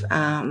of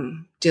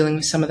dealing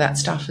with some of that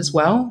stuff as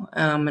well.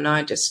 And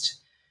I just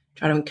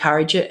try to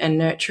encourage it and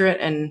nurture it.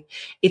 And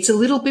it's a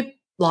little bit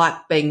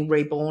like being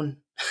reborn.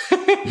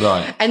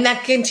 Right. And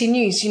that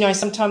continues.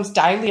 Sometimes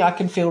daily I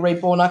can feel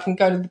reborn. I can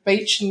go to the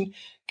beach and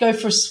go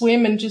for a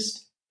swim and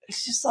it's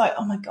just like,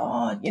 oh, my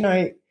God,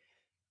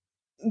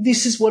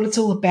 this is what it's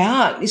all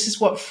about. This is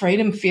what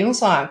freedom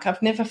feels like.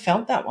 I've never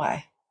felt that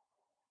way.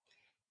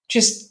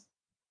 Just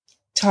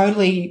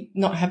totally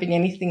not having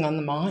anything on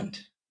the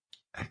mind.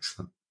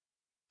 Excellent.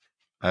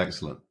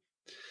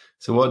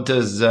 So what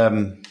does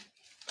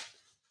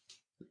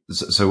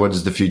what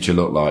does the future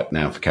look like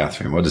now for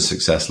Catherine? What does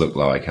success look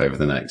like over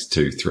the next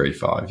 2, 3,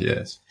 5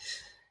 years?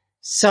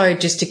 So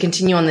just to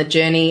continue on the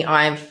journey,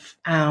 I've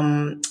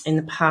in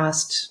the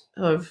past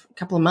of a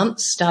couple of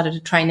months started a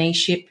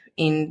traineeship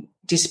in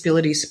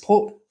disability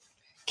support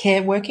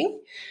care working.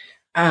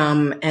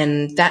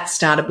 And that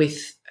started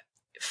with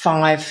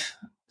 5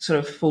 sort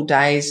of full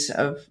days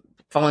of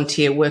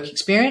volunteer work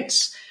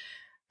experience.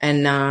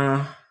 And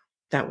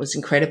that was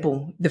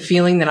incredible. The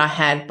feeling that I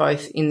had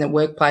both in the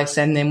workplace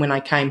and then when I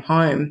came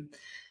home,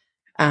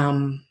 I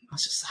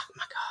was just like, oh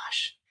my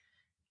gosh,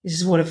 this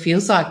is what it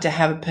feels like to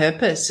have a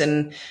purpose.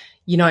 And,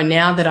 you know,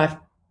 now that I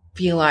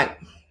feel like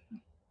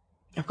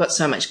I've got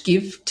so much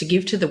to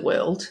give to the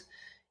world,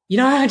 you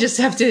know, I just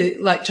have to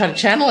like try to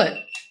channel it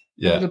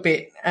a little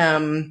bit.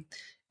 And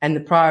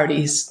the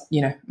priority is,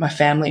 you know, my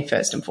family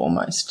first and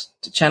foremost,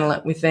 to channel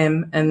it with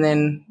them, and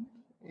then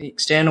the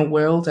external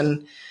world,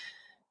 and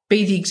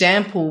be the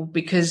example,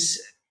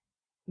 because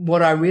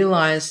what I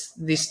realised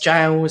this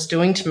jail was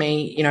doing to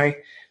me, you know,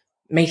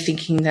 me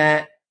thinking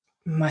that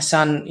my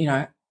son, you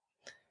know,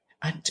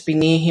 I had to be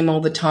near him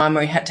all the time,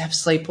 or he had to have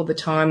sleep all the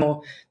time,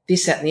 or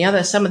this, that and the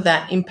other, some of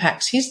that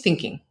impacts his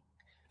thinking.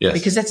 Yes.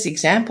 Because that's the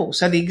example.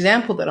 So the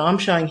example that I'm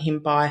showing him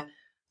by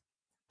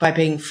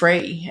being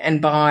free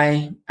and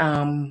by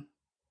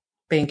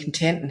being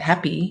content and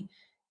happy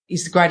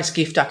is the greatest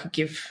gift I could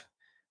give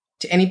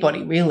to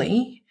anybody,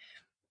 really.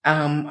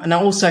 And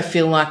I also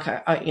feel like,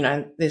 you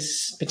know,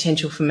 there's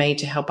potential for me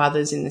to help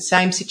others in the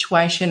same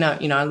situation.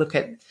 You know, I look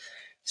at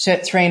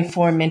Cert 3 and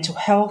 4 in mental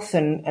health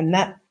and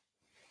that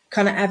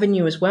kind of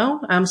avenue as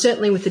well.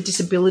 Certainly with the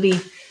disability,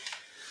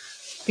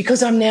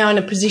 because I'm now in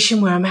a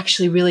position where I'm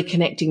actually really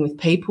connecting with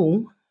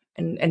people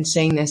and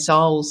seeing their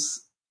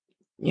souls,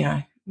 you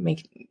know,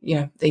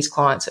 these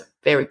clients are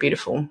very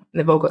beautiful.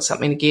 They've all got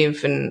something to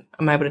give, and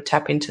I'm able to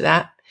tap into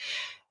that.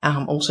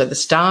 Also the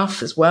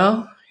staff as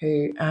well,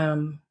 who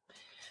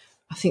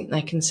I think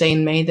they can see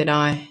in me that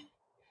I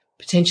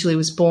potentially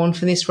was born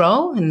for this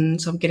role,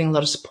 and so I'm getting a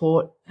lot of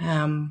support.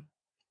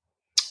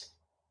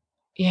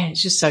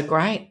 It's just so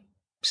great.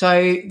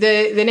 So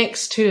the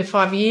next 2 to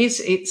 5 years,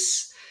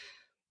 it's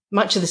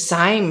much of the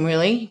same,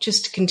 really,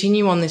 just to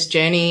continue on this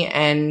journey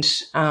and,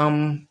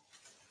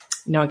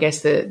 you know, I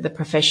guess the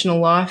professional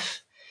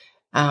life,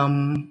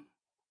 the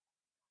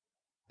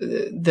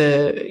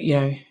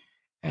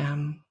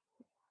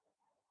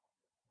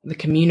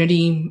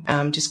community,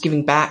 just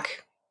giving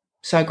back.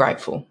 So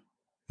grateful.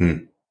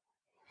 If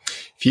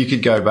you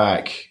could go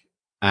back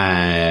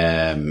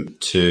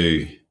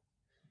to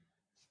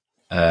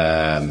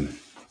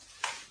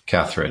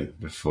Catherine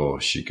before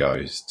she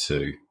goes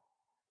to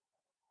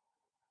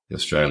the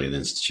Australian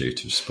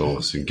Institute of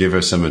Sports and give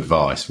her some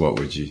advice, what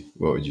would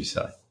you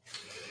say?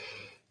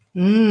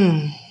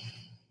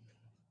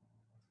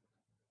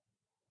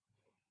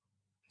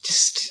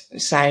 Just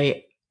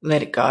say,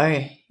 let it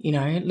go, you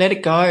know, let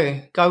it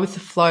go. Go with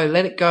the flow,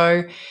 let it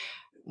go.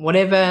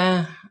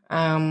 Whatever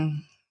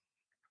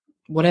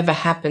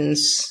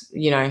happens,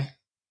 you know,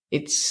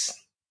 it's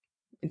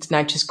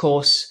nature's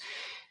course.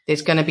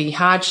 There's going to be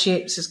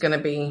hardships, there's going to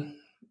be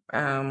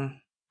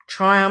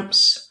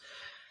triumphs,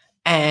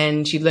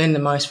 and you learn the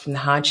most from the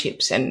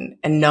hardships and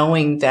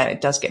knowing that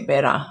it does get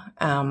better,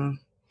 and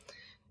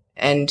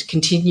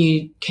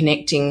continue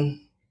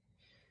connecting,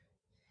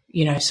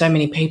 you know, so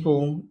many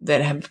people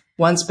that have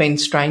once been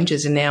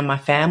strangers and now my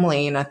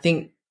family. And I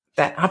think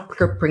that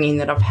upbringing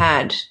that I've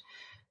had,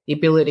 the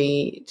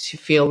ability to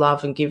feel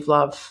love and give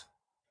love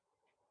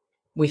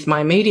with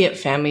my immediate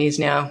family, is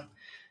now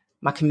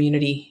my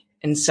community.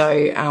 And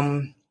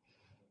so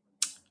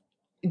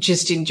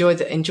just enjoy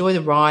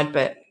the ride,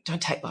 but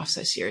don't take life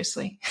so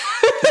seriously.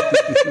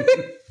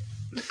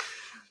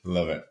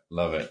 Love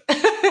it.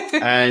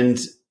 And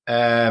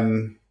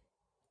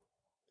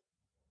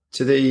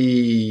to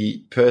the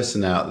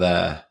person out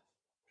there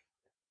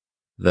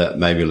that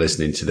may be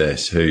listening to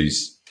this,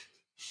 who's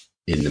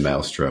in the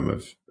maelstrom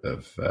of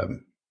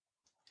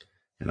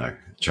you know,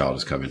 a child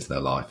has come into their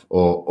life,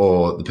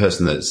 or the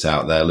person that's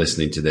out there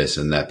listening to this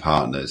and their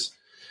partners,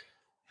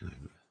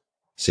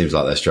 seems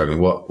like they're struggling.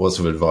 What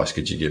sort of advice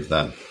could you give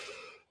them?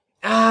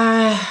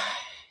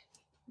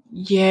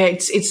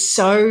 It's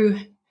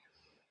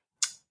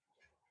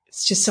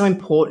just so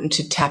important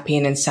to tap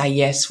in and say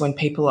yes when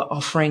people are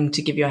offering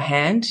to give you a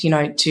hand, you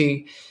know,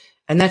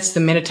 and that's the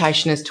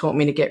meditation has taught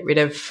me, to get rid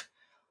of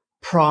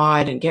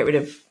pride and get rid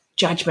of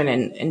judgment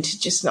and to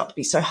just not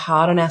be so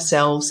hard on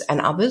ourselves and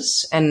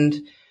others. And,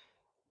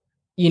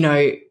 you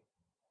know,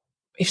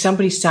 if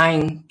somebody's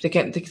saying they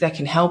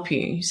can help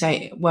you,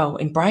 say, well,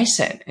 embrace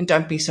it and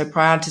don't be so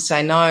proud to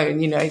say no.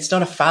 You know, it's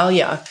not a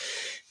failure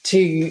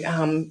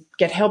to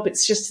get help.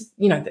 It's just,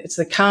 you know, it's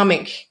the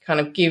karmic kind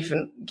of give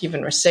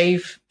and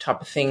receive type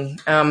of thing.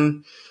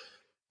 And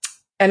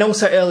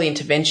also early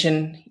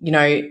intervention, you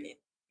know,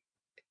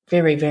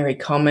 very, very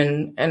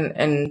common,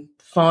 and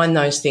find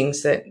those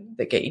things that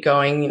get you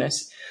going, you know,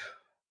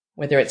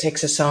 whether it's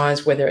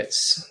exercise, whether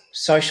it's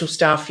social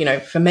stuff. You know,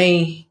 for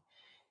me,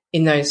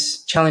 in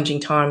those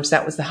challenging times,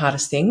 that was the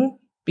hardest thing,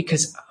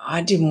 because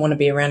I didn't want to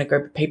be around a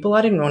group of people.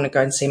 I didn't want to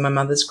go and see my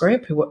mother's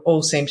group, who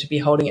all seemed to be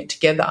holding it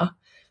together.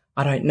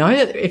 I don't know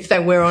if they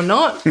were or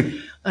not.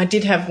 I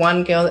did have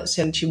one girl that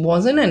said she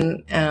wasn't,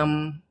 and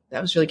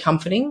that was really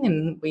comforting,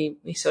 and we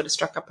sort of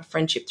struck up a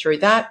friendship through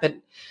that. But,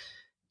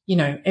 you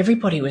know,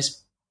 everybody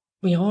was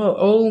we are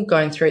all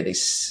going through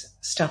this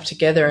stuff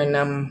together,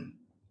 and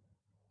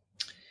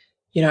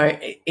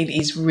it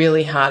is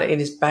really hard. It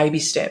is baby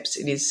steps.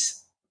 It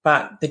is,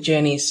 but the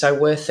journey is so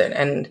worth it.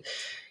 And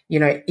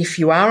if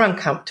you are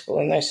uncomfortable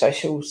in those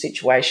social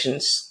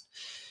situations,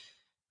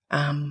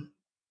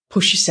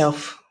 push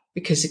yourself,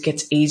 because it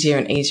gets easier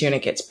and easier and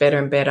it gets better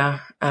and better.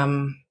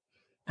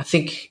 I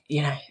think,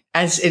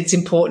 as it's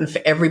important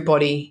for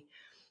everybody,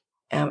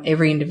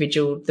 every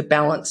individual, the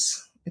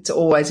balance. It's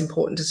always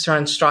important to try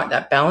and strike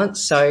that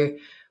balance. So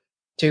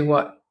do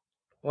what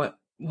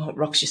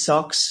rocks your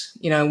socks,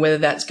 whether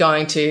that's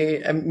going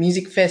to a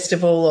music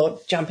festival or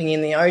jumping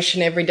in the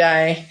ocean every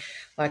day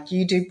like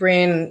you do,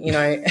 Bryn,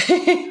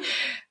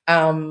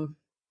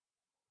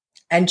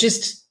 and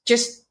just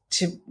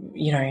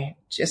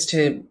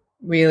to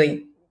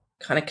really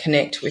kind of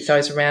connect with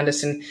those around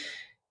us, and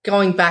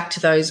going back to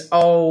those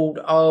old,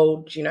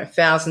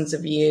 thousands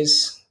of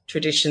years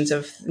traditions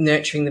of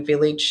nurturing the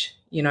village.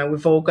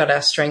 We've all got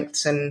our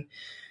strengths, and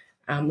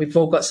we've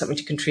all got something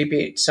to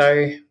contribute.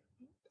 So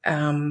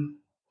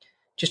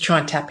just try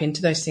and tap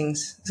into those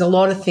things. There's a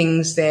lot of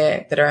things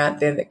there that are out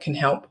there that can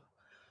help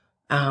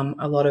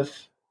a lot of,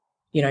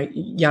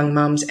 young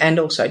mums and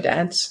also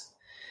dads.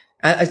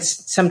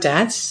 Some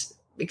dads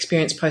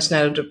experience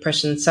postnatal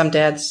depression. Some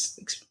dads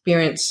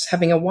experience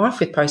having a wife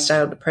with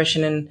postnatal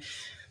depression, and,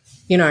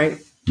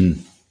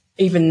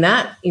 even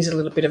that is a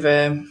little bit of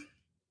a,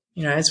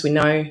 as we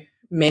know,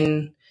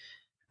 men,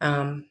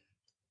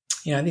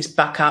 this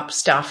buck up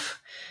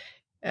stuff,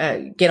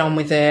 get on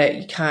with it.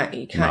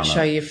 You can't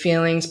show your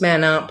feelings,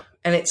 man up.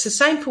 And it's the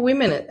same for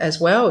women as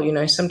well.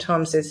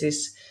 Sometimes there's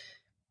this,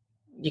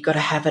 you got to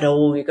have it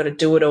all. You got to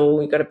do it all.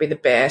 You got to be the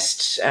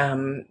best.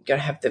 You got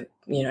to have the,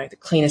 the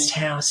cleanest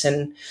house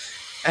and,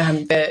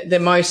 the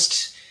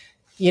most,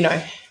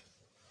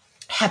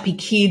 happy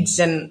kids.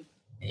 And,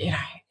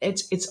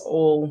 it's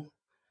all,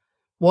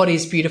 what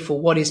is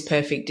beautiful, what is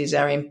perfect is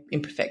our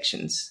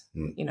imperfections,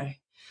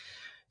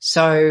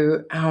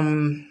 So,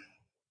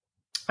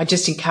 I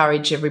just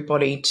encourage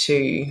everybody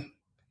to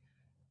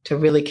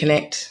really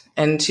connect,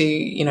 and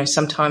to,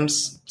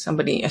 sometimes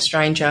somebody, a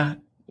stranger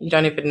you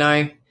don't even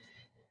know,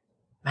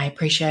 may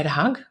appreciate a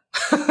hug.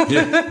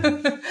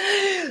 Yeah.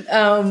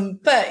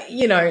 But,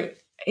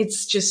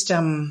 it's just,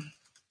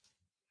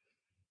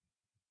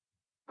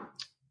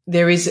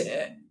 there is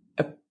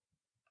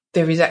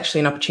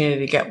actually an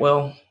opportunity to get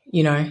well,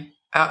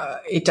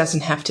 it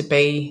doesn't have to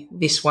be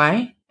this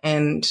way,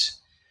 and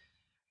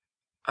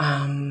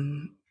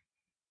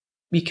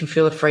you can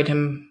feel a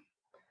freedom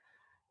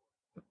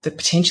that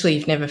potentially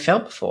you've never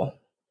felt before.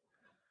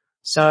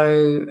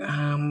 So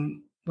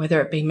whether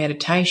it be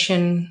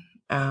meditation,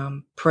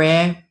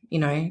 prayer,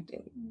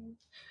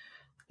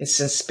 there's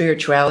a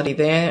spirituality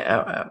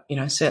there.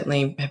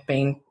 Certainly have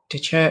been to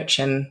church,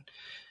 and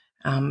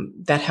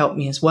that helped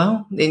me as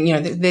well. And,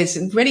 there's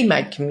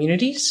ready-made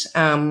communities.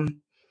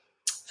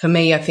 For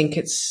me, I think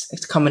it's a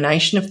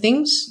combination of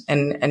things,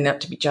 and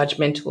not to be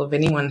judgmental of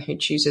anyone who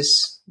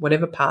chooses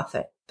whatever path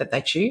that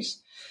they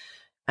choose.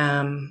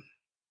 But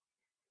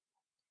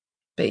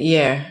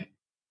yeah,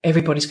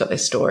 everybody's got their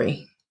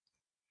story.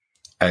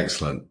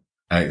 Excellent.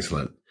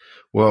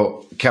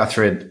 Well,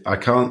 Catherine, I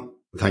can't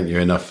thank you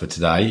enough for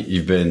today.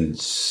 You've been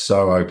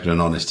so open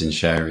and honest in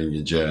sharing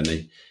your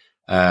journey.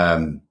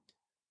 I've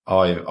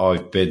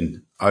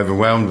been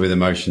overwhelmed with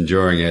emotion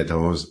during it. I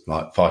was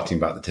like fighting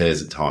back the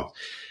tears at times.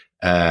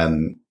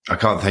 I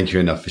can't thank you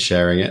enough for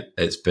sharing it.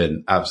 It's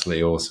been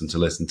absolutely awesome to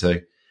listen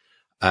to.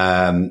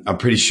 I'm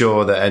pretty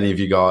sure that any of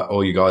you guys,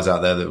 all you guys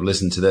out there that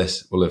listen to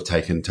this, will have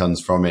taken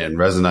tons from it and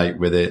resonate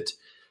with it.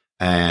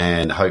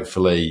 And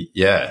hopefully,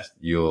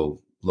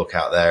 you'll look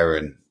out there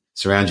and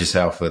surround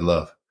yourself with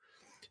love.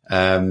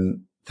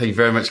 Thank you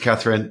very much,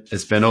 Catherine.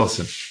 It's been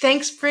awesome.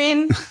 Thanks,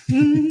 Bryn.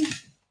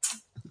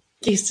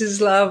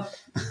 Kisses, love.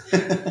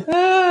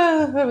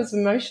 That was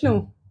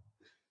emotional.